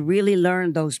got to really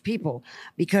learn those people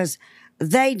because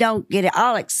they don't get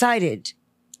all excited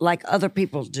like other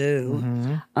people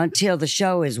do until the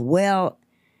show is well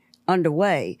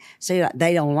underway. So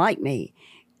they don't like me.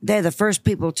 They're the first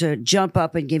people to jump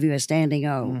up and give you a standing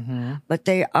O. But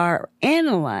they are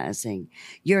analyzing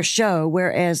your show,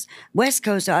 whereas West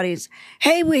Coast audience,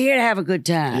 hey, we're here to have a good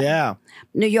time. Yeah.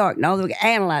 New York, no, they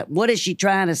analyze. What is she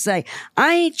trying to say?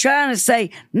 I ain't trying to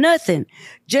say nothing.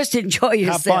 Just enjoy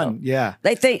yourself. Have fun, yeah.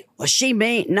 They think, well, she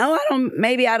mean. No, I don't.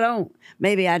 Maybe I don't.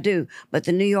 Maybe I do. But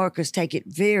the New Yorkers take it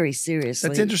very seriously.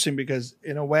 That's interesting because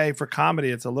in a way for comedy,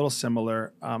 it's a little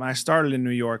similar. I started in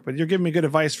New York, but you're giving me good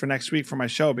advice for next week for my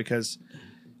show because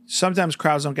sometimes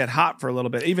crowds don't get hot for a little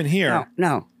bit, even here.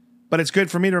 No. But it's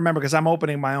good for me to remember because I'm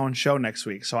opening my own show next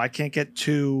week. So I can't get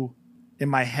too in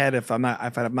my head if I'm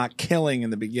not killing in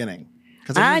the beginning.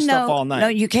 Because I do stuff all night. No,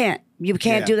 you can't. You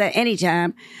can't do that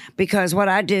anytime because what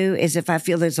I do is if I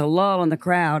feel there's a lull in the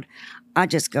crowd, I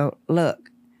just go, look,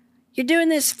 you're doing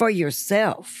this for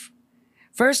yourself.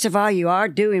 First of all, you are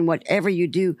doing whatever you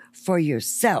do for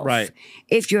yourself. Right.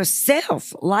 If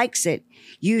yourself likes it,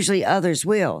 usually others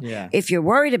will. Yeah. If you're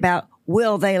worried about,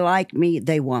 will they like me?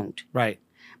 They won't. Right.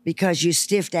 Because you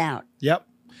stiffed out. Yep.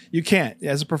 You can't.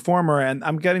 As a performer, and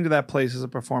I'm getting to that place as a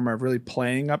performer of really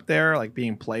playing up there, like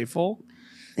being playful.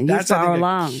 And you're far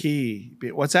along. Key.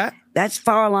 What's that? That's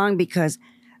far along because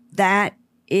that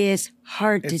is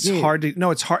hard to do. It's hard to,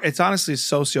 no, it's hard. It's honestly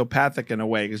sociopathic in a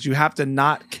way because you have to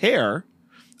not care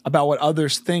about what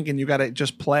others think and you got to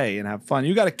just play and have fun.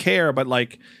 You got to care, but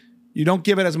like you don't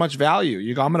give it as much value.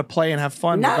 You go, I'm going to play and have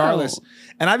fun regardless.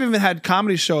 And I've even had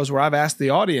comedy shows where I've asked the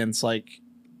audience, like,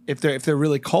 if they're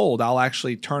really cold, I'll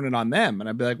actually turn it on them. And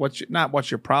I'd be like, what's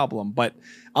your problem? But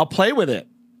I'll play with it.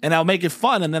 and I'll make it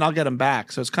fun, and then I'll get them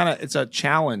back. So it's a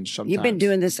challenge sometimes. You've been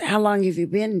doing this. How long have you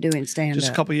been doing stand-up?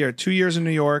 Just a couple of years. 2 years in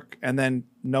New York, and then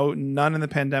none in the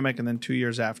pandemic, and then 2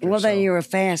 years after. Well, then you're a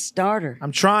fast starter.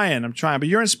 I'm trying. But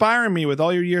you're inspiring me with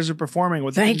all your years of performing.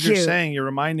 With Thank things you're you. saying, you're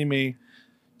reminding me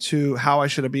to how I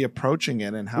should be approaching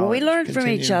it and how. Well, we I learn should from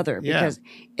each continue. other Yeah. because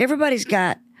everybody's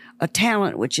got a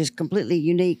talent which is completely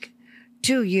unique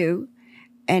to you.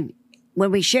 And when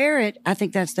we share it, I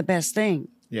think that's the best thing.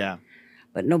 Yeah.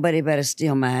 But nobody better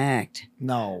steal my act.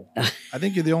 No. I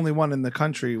think you're the only one in the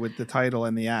country with the title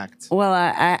and the act. Well,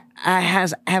 I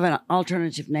have an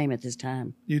alternative name at this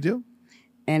time. You do?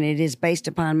 And it is based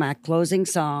upon my closing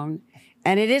song.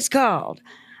 And it is called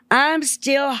I'm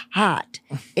Still Hot.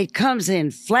 It comes in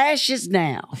flashes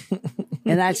now.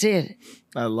 And that's it.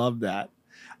 I love that.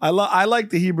 I like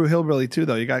the Hebrew Hillbilly too,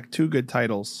 though. You got 2 good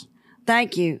titles.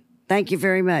 Thank you. Thank you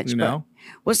very much. You know?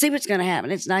 But we'll see what's going to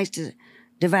happen. It's nice to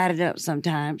divide it up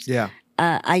sometimes. Yeah.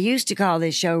 I used to call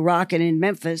this show Rockin' in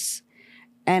Memphis,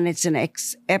 and it's an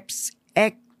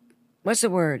what's the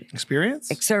word?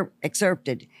 Experience?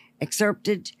 Excerpted Excerpt?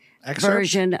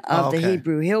 version of the okay.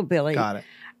 Hebrew Hillbilly. Got it.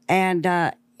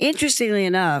 And interestingly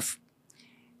enough,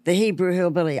 the Hebrew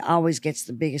Hillbilly always gets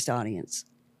the biggest audience.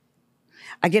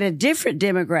 I get a different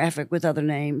demographic with other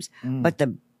names, but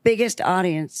the biggest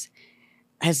audience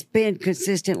has been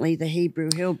consistently the Hebrew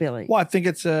Hillbilly. Well, I think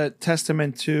it's a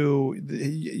testament to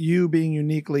you being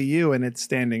uniquely you and it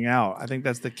standing out. I think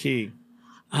that's the key.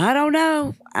 I don't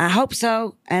know. I hope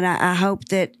so. And I hope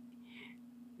that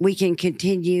we can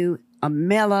continue a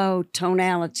mellow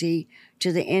tonality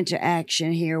to the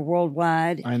interaction here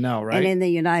worldwide. I know, right? And in the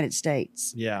United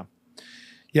States. Yeah.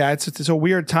 Yeah, it's a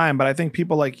weird time, but I think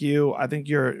people like you, I think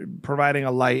you're providing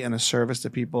a light and a service to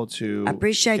people to I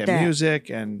appreciate get that. music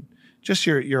and just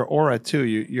your aura too.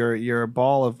 You're a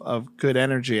ball of good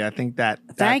energy. I think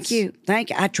Thank you.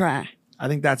 I try. I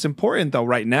think that's important though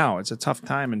right now. It's a tough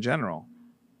time in general.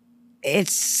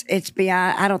 It's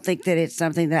beyond. I don't think that it's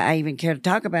something that I even care to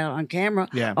talk about on camera.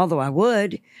 Yeah. Although I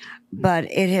would, but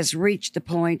it has reached the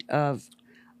point of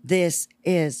this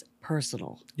is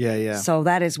personal. Yeah, yeah. So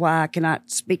that is why I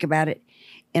cannot speak about it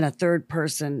in a third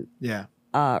person Yeah.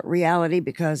 reality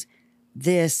because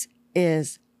this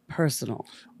is personal.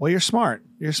 Well, you're smart.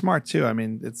 You're smart too. I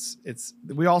mean, it's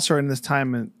we also are in this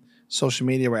time in social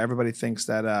media where everybody thinks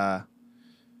that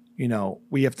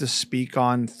we have to speak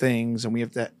on things and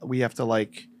we have to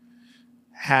like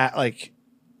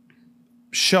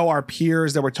show our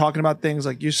peers that we're talking about things.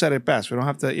 Like you said it best. We don't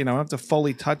have to, don't have to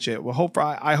fully touch it. Well,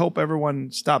 I hope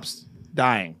everyone stops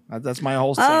dying. That's my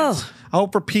whole stance. I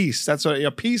hope for peace. That's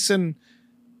peace and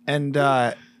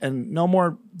no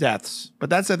more deaths.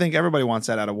 But I think everybody wants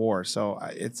that out of war. So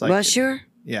it's like, Well, sure.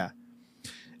 Yeah,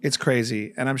 it's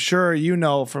crazy. And I'm sure,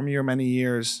 from your many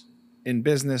years in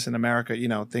business in America,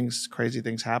 crazy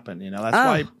things happen, that's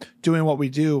why doing what we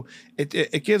do,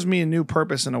 it gives me a new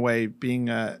purpose in a way, being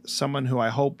someone who I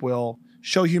hope will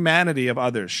show humanity of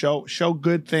others, show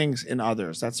good things in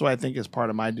others. That's what I think is part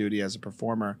of my duty as a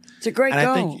performer. It's a great and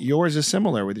goal. I think yours is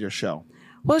similar with your show.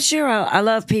 Well, sure. I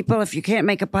love people. If you can't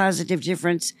make a positive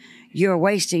difference, you're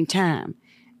wasting time.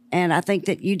 And I think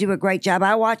that you do a great job.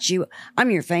 I watch you. I'm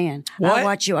your fan. What? I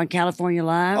watch you on California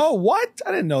Live. Oh, what?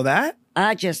 I didn't know that.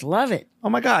 I just love it. Oh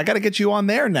my God, I got to get you on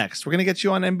there next. We're going to get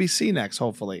you on NBC next,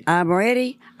 hopefully. I'm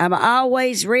ready. I'm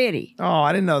always ready. Oh,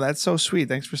 I didn't know. That's so sweet.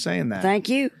 Thanks for saying that. Thank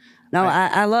you. No,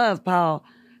 I love Paul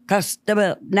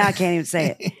Costable. Now I can't even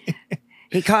say it.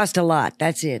 He cost a lot.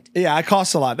 That's it. Yeah, I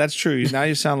cost a lot. That's true. Now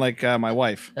you sound like my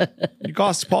wife.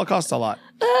 Paul costs a lot.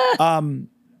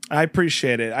 I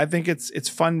appreciate it. I think it's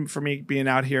fun for me being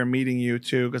out here and meeting you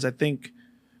too, because I think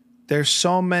there's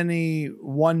so many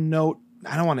one note.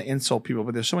 I don't want to insult people,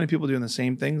 but there's so many people doing the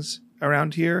same things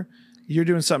around here. You're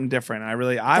doing something different.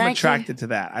 I'm attracted to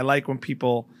that. I like when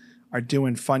people are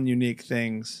doing fun, unique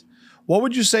things. What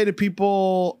would you say to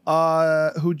people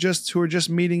who are just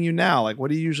meeting you now? Like, what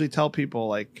do you usually tell people?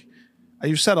 Like,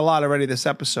 you've said a lot already this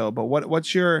episode, but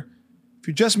if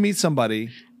you just meet somebody?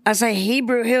 I say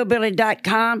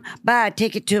HebrewHillbilly.com. Buy a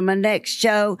ticket to my next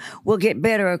show. We'll get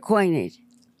better acquainted.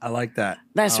 I like that.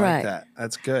 That's I right. like that.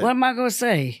 That's good. What am I going to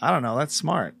say? I don't know. That's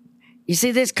smart. You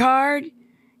see this card?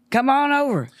 Come on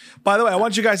over. By the way, I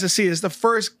want you guys to see, this is the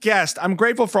first guest. I'm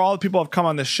grateful for all the people who have come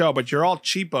on this show, but you're all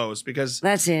cheapos because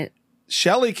That's it.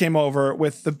 Shelley came over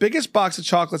with the biggest box of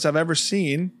chocolates I've ever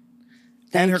seen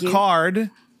and her Thank you.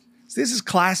 card. This is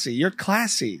classy. You're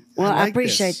classy. Well, I like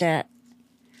appreciate this. that.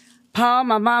 Paul,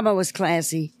 my mama was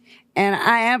classy, and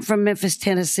I am from Memphis,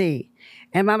 Tennessee.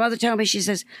 And my mother told me, she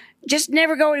says, just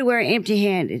never go anywhere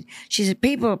empty-handed. She said,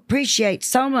 people appreciate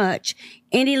so much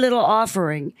any little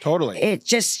offering. Totally.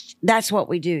 That's what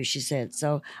we do, she said.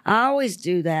 So I always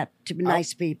do that to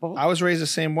nice people. I was raised the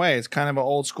same way. It's kind of an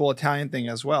old school Italian thing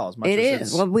as well. As much It as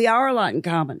is. Well, we are a lot in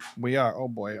common. We are. Oh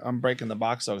boy, I'm breaking the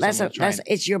box though.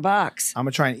 It's your box. I'm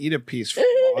gonna try and eat a piece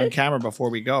on camera before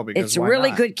we go because it's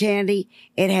really good candy.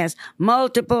 It has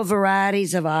multiple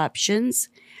varieties of options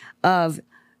of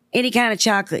any kind of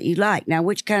chocolate you like. Now,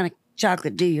 which kind of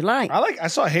chocolate do you like? I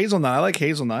saw hazelnut. I like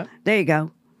hazelnut. There you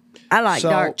go. I like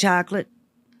dark chocolate,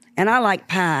 and I like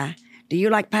pie. Do you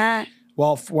like pie?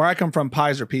 Well, where I come from,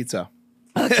 pies are pizza.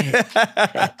 Okay.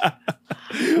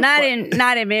 Not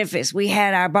in Memphis. We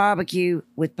had our barbecue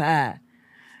with pie.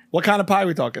 What kind of pie are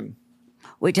we talking?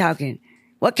 We're talking,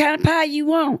 what kind of pie you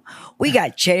want? We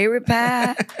got cherry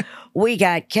pie. We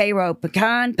got Cairo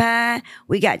pecan pie.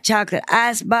 We got chocolate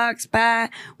icebox pie.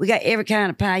 We got every kind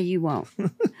of pie you want.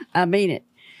 I mean it.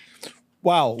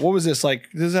 Wow, what was this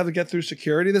like? Does it have to get through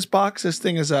security? This box? This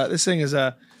thing is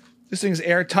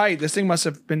airtight. This thing must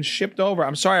have been shipped over.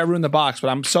 I'm sorry I ruined the box,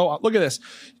 but look at this.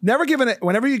 Never given it.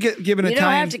 Whenever you give an Italian, you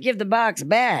don't have to give the box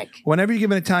back. Whenever you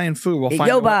give an Italian food,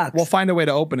 we'll find a way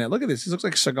to open it. Look at this. This looks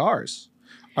like cigars.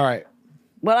 All right.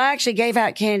 Well, I actually gave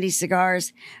out candy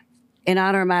cigars in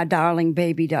honor of my darling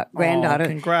baby granddaughter. Oh,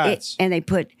 congrats. And they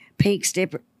put pink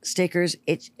stickers.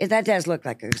 That does look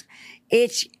like hers.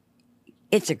 It's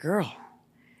a girl.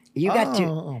 You got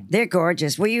to. They're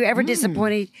gorgeous. Were you ever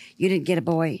disappointed you didn't get a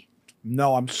boy?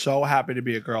 No, I'm so happy to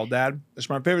be a girl, Dad. It's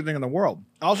my favorite thing in the world.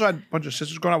 I also had a bunch of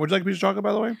sisters growing up. Would you like a piece of chocolate,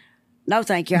 by the way? No,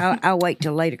 thank you. I'll wait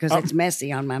till later because it's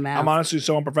messy on my mouth. I'm honestly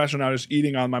so unprofessional now, just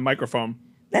eating on my microphone.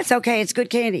 That's okay. It's good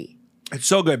candy. It's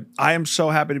so good. I am so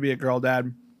happy to be a girl,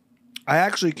 Dad. I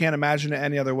actually can't imagine it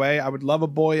any other way. I would love a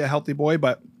boy, a healthy boy,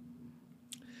 but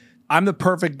I'm the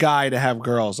perfect guy to have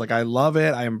girls. Like, I love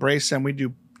it. I embrace them. We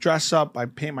do dress up. I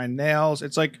paint my nails.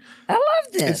 It's like, I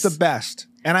love this. It's the best.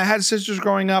 And I had sisters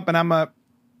growing up, and I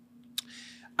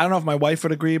don't know if my wife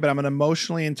would agree, but I'm an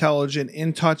emotionally intelligent,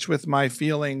 in touch with my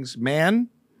feelings man.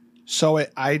 So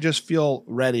I just feel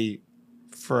ready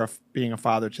for being a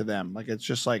father to them. Like, it's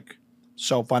just like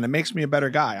so fun. It makes me a better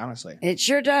guy, honestly. It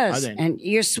sure does. And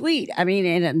you're sweet. I mean,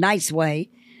 in a nice way.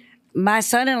 My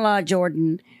son-in-law,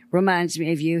 Jordan, reminds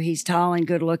me of you. He's tall and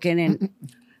good looking and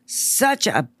such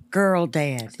a girl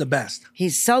dad. It's the best.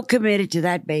 He's so committed to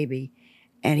that baby.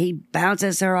 And he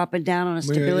bounces her up and down on a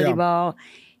stability ball.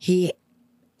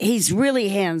 He's really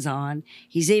hands-on.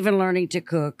 He's even learning to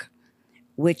cook,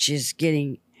 which is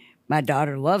my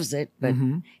daughter loves it, but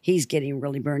he's getting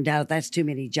really burned out. That's too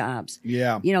many jobs.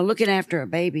 Yeah. You know, looking after a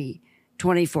baby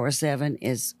 24/7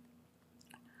 is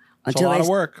It's a lot of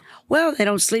work. Well, they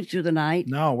don't sleep through the night.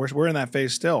 No, we're in that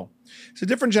phase still. It's a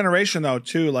different generation though,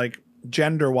 too, like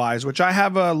gender-wise, which I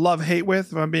have a love-hate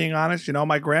with, if I'm being honest. You know,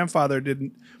 my grandfather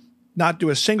didn't not do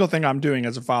a single thing I'm doing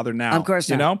as a father now. Of course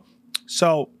not. You know?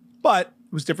 So, but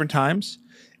it was different times.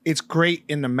 It's great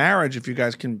in the marriage if you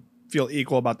guys can feel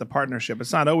equal about the partnership.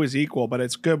 It's not always equal, but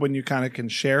it's good when you kind of can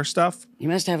share stuff. You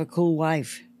must have a cool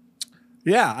wife.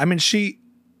 Yeah. I mean, she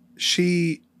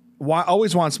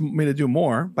always wants me to do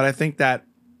more, but I think that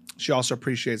she also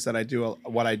appreciates that I do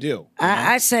what I do.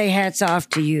 I say hats off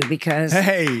to you because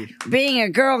being a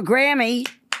girl Grammy,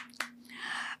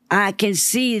 I can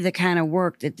see the kind of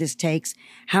work that this takes,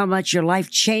 how much your life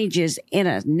changes in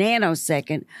a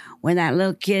nanosecond when that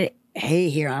little kid, hey,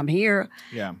 here, I'm here.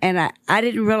 Yeah. And I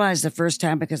didn't realize the first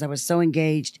time because I was so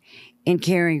engaged in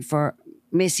caring for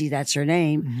Missy, that's her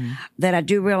name, that I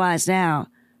do realize now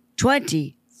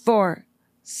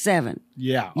 24/7.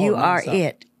 Yeah. You are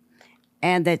it.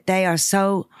 And that they are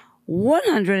so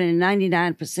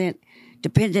 199%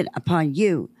 dependent upon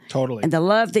you. Totally. And the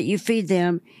love that you feed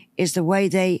them is the way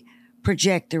they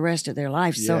project the rest of their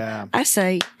life. So I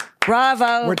say,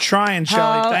 bravo. We're trying,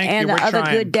 Shelley. Thank you. And We're the other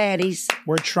trying. good daddies.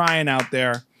 We're trying out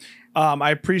there.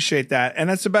 I appreciate that. And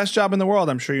that's the best job in the world,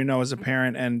 I'm sure you know, as a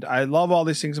parent. And I love all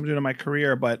these things I'm doing in my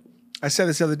career. But I said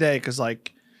this the other day because,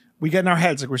 like, we get in our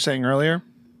heads, like we were saying earlier.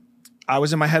 I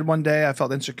was in my head one day. I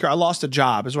felt insecure. I lost a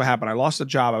job is what happened. I lost a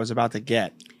job I was about to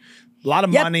get. A lot of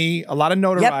money, a lot of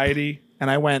notoriety. And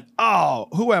I went, oh,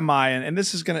 who am I? And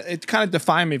this is it kind of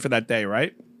defined me for that day,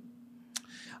 right?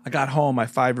 I got home. My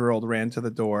 5-year-old ran to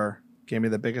the door, gave me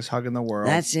the biggest hug in the world.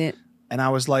 That's it. And I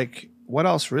was like, what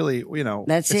else really, you know?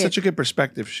 That's it's such a good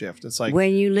perspective shift. It's like,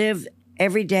 when you live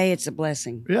every day, it's a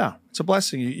blessing. Yeah, it's a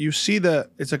blessing. You see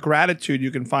it's a gratitude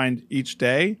you can find each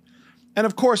day. And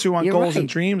of course, we want goals and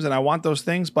dreams, and I want those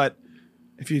things. But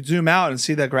if you zoom out and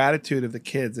see the gratitude of the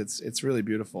kids, it's really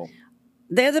beautiful.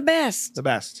 They're the best. The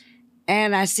best.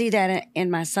 And I see that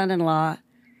in my son-in-law,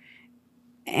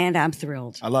 and I'm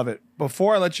thrilled. I love it.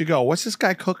 Before I let you go, what's this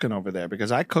guy cooking over there?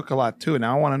 Because I cook a lot too.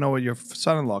 Now I want to know what your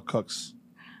son-in-law cooks.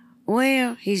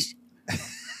 Well, he's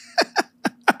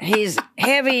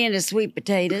heavy into sweet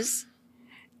potatoes,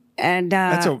 and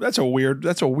that's a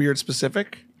weird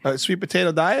specific sweet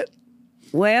potato diet.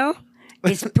 Well,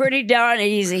 it's pretty darn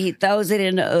easy. He throws it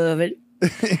in the oven,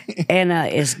 and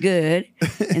it's good.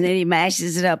 And then he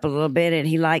mashes it up a little bit, and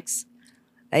he likes.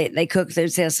 They cook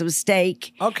themselves some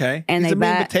steak. Okay. And He's they a meat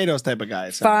buy and potatoes type of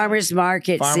guy. Farmer's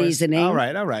market seasoning. All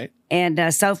right.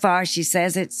 And so far, she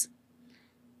says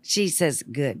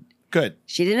good. Good.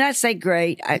 She did not say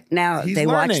great. Now He's they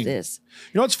learning. watch this.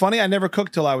 You know what's funny? I never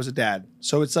cooked till I was a dad.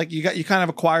 So it's like you kind of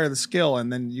acquire the skill and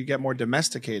then you get more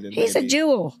domesticated. He's a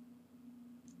jewel.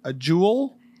 A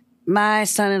jewel? My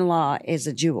son-in-law is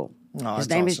a jewel. Oh, his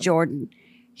name is awesome. Jordan.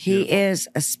 He is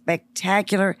a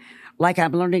spectacular, like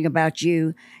I'm learning about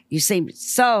you. You seem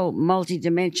so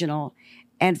multidimensional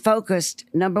and focused.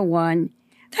 Number one,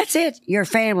 that's it. Your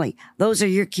family. Those are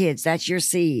your kids. That's your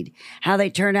seed. How they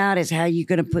turn out is how you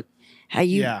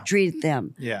treat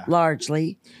them. Yeah.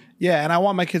 Largely. Yeah, and I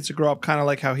want my kids to grow up kind of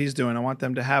like how he's doing. I want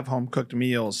them to have home cooked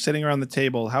meals, sitting around the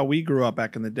table, how we grew up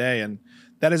back in the day. And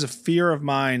that is a fear of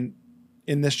mine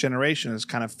in this generation is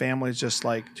kind of families just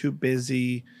like too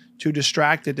busy, too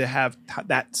distracted to have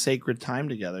that sacred time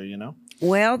together, you know?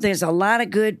 Well, there's a lot of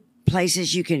good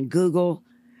places you can Google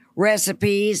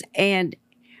recipes and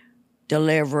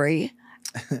delivery.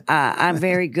 I'm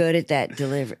very good at that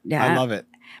delivery. I love it.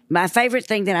 My favorite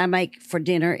thing that I make for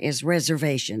dinner is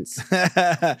reservations.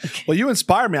 Well, you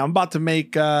inspire me. I'm about to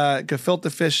make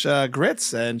gefilte fish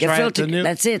grits and try the new.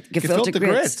 That's it. Gefilte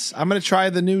grits. I'm going to try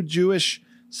the new Jewish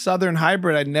Southern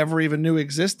hybrid I never even knew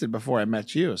existed before I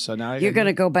met you. So now you're going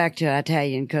to go back to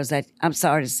Italian because I'm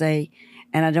sorry to say,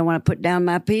 and I don't want to put down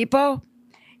my people.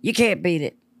 You can't beat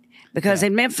it because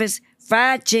in Memphis,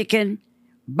 fried chicken,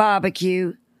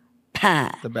 barbecue,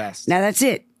 pie. The best. Now that's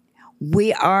it.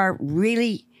 We are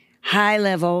really high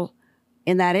level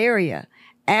in that area.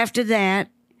 After that,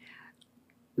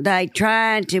 they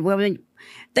trying to,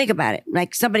 think about it.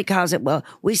 Like somebody calls it,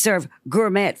 we serve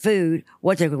gourmet food.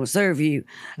 What they're going to serve you.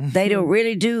 They don't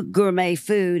really do gourmet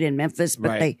food in Memphis,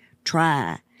 but they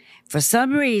try. For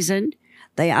some reason,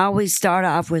 they always start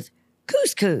off with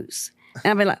couscous.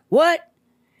 And I'll be like, what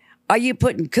are you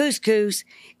putting couscous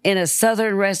in a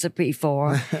Southern recipe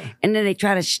for? And then they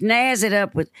try to snazz it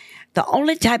up with the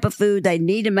only type of food they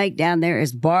need to make down there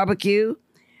is barbecue,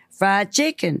 fried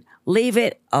chicken. Leave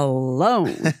it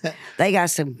alone. They got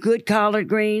some good collard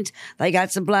greens. They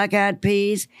got some black-eyed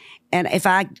peas. And if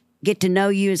I get to know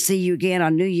you and see you again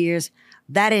on New Year's,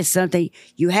 that is something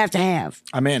you have to have.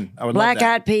 I'm in. I would love that.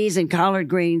 Black-eyed peas and collard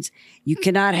greens. You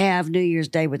cannot have New Year's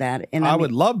Day without it. And I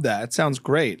would love that. It sounds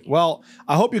great. Well,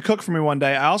 I hope you cook for me one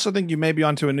day. I also think you may be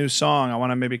onto a new song I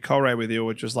want to maybe co-write with you,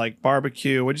 which was like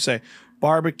barbecue. What'd you say?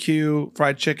 Barbecue,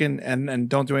 fried chicken, and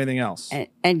don't do anything else.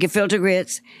 And gefilte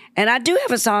grits. And I do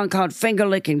have a song called Finger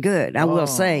Licking Good, I will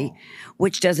say,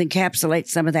 which does encapsulate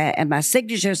some of that. And my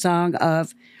signature song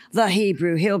of The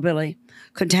Hebrew Hillbilly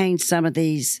contains some of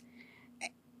these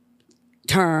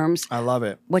terms. I love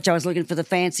it. Which I was looking for the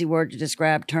fancy word to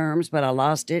describe terms, but I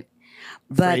lost it.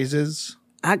 Phrases.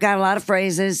 I got a lot of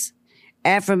phrases,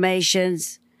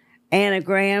 affirmations,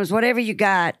 anagrams, whatever you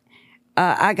got.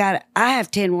 I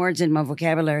have 10 words in my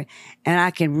vocabulary, and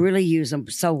I can really use them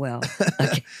so well.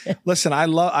 Okay. Listen, I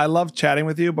love chatting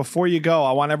with you. Before you go,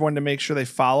 I want everyone to make sure they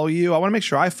follow you. I want to make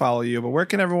sure I follow you, but where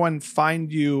can everyone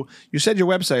find you? You said your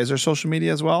website. Is there social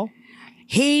media as well?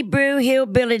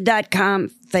 HebrewHillbilly.com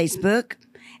Facebook,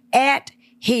 at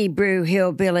Hebrew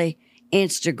Hillbilly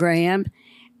Instagram,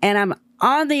 and I'm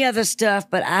on the other stuff,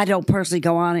 but I don't personally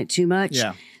go on it too much.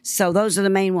 Yeah. So those are the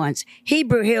main ones.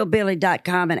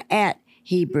 HebrewHillbilly.com and at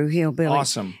Hebrew Hillbilly.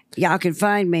 Awesome. Y'all can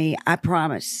find me, I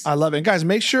promise. I love it. And guys,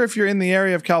 make sure if you're in the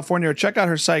area of California or check out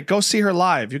her site, go see her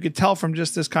live. You could tell from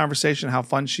just this conversation how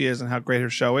fun she is and how great her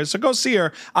show is. So go see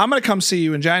her. I'm going to come see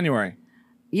you in January.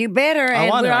 You better.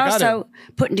 And we're also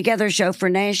putting together a show for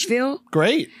Nashville.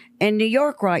 Great. And New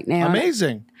York right now.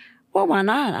 Amazing. Well, why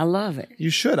not? I love it.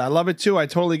 You should. I love it too. I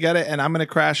totally get it. And I'm going to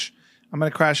crash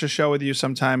a show with you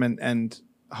sometime and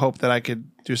hope that I could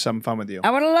do something fun with you. I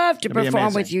would love to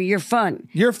perform with you. You're fun.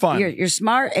 You're fun. You're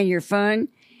smart and you're fun.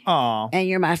 Aw. And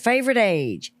you're my favorite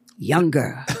age.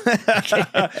 Younger.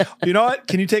 You know what?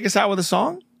 Can you take us out with a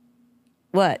song?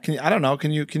 What? I don't know.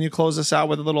 Can you close us out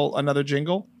with another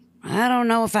jingle? I don't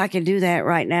know if I can do that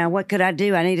right now. What could I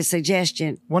do? I need a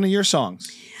suggestion. One of your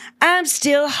songs. I'm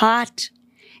still hot.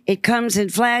 It comes in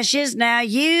flashes. Now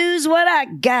use what I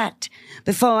got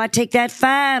before I take that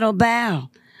final bow.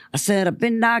 I said I've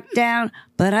been knocked down,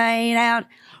 but I ain't out.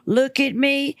 Look at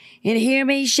me and hear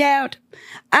me shout.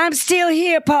 I'm still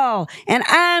here, Paul, and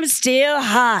I'm still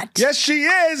hot. Yes, she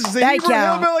is. The Thank Hebrew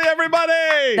y'all. Hillbilly,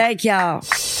 everybody. Thank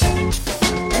y'all.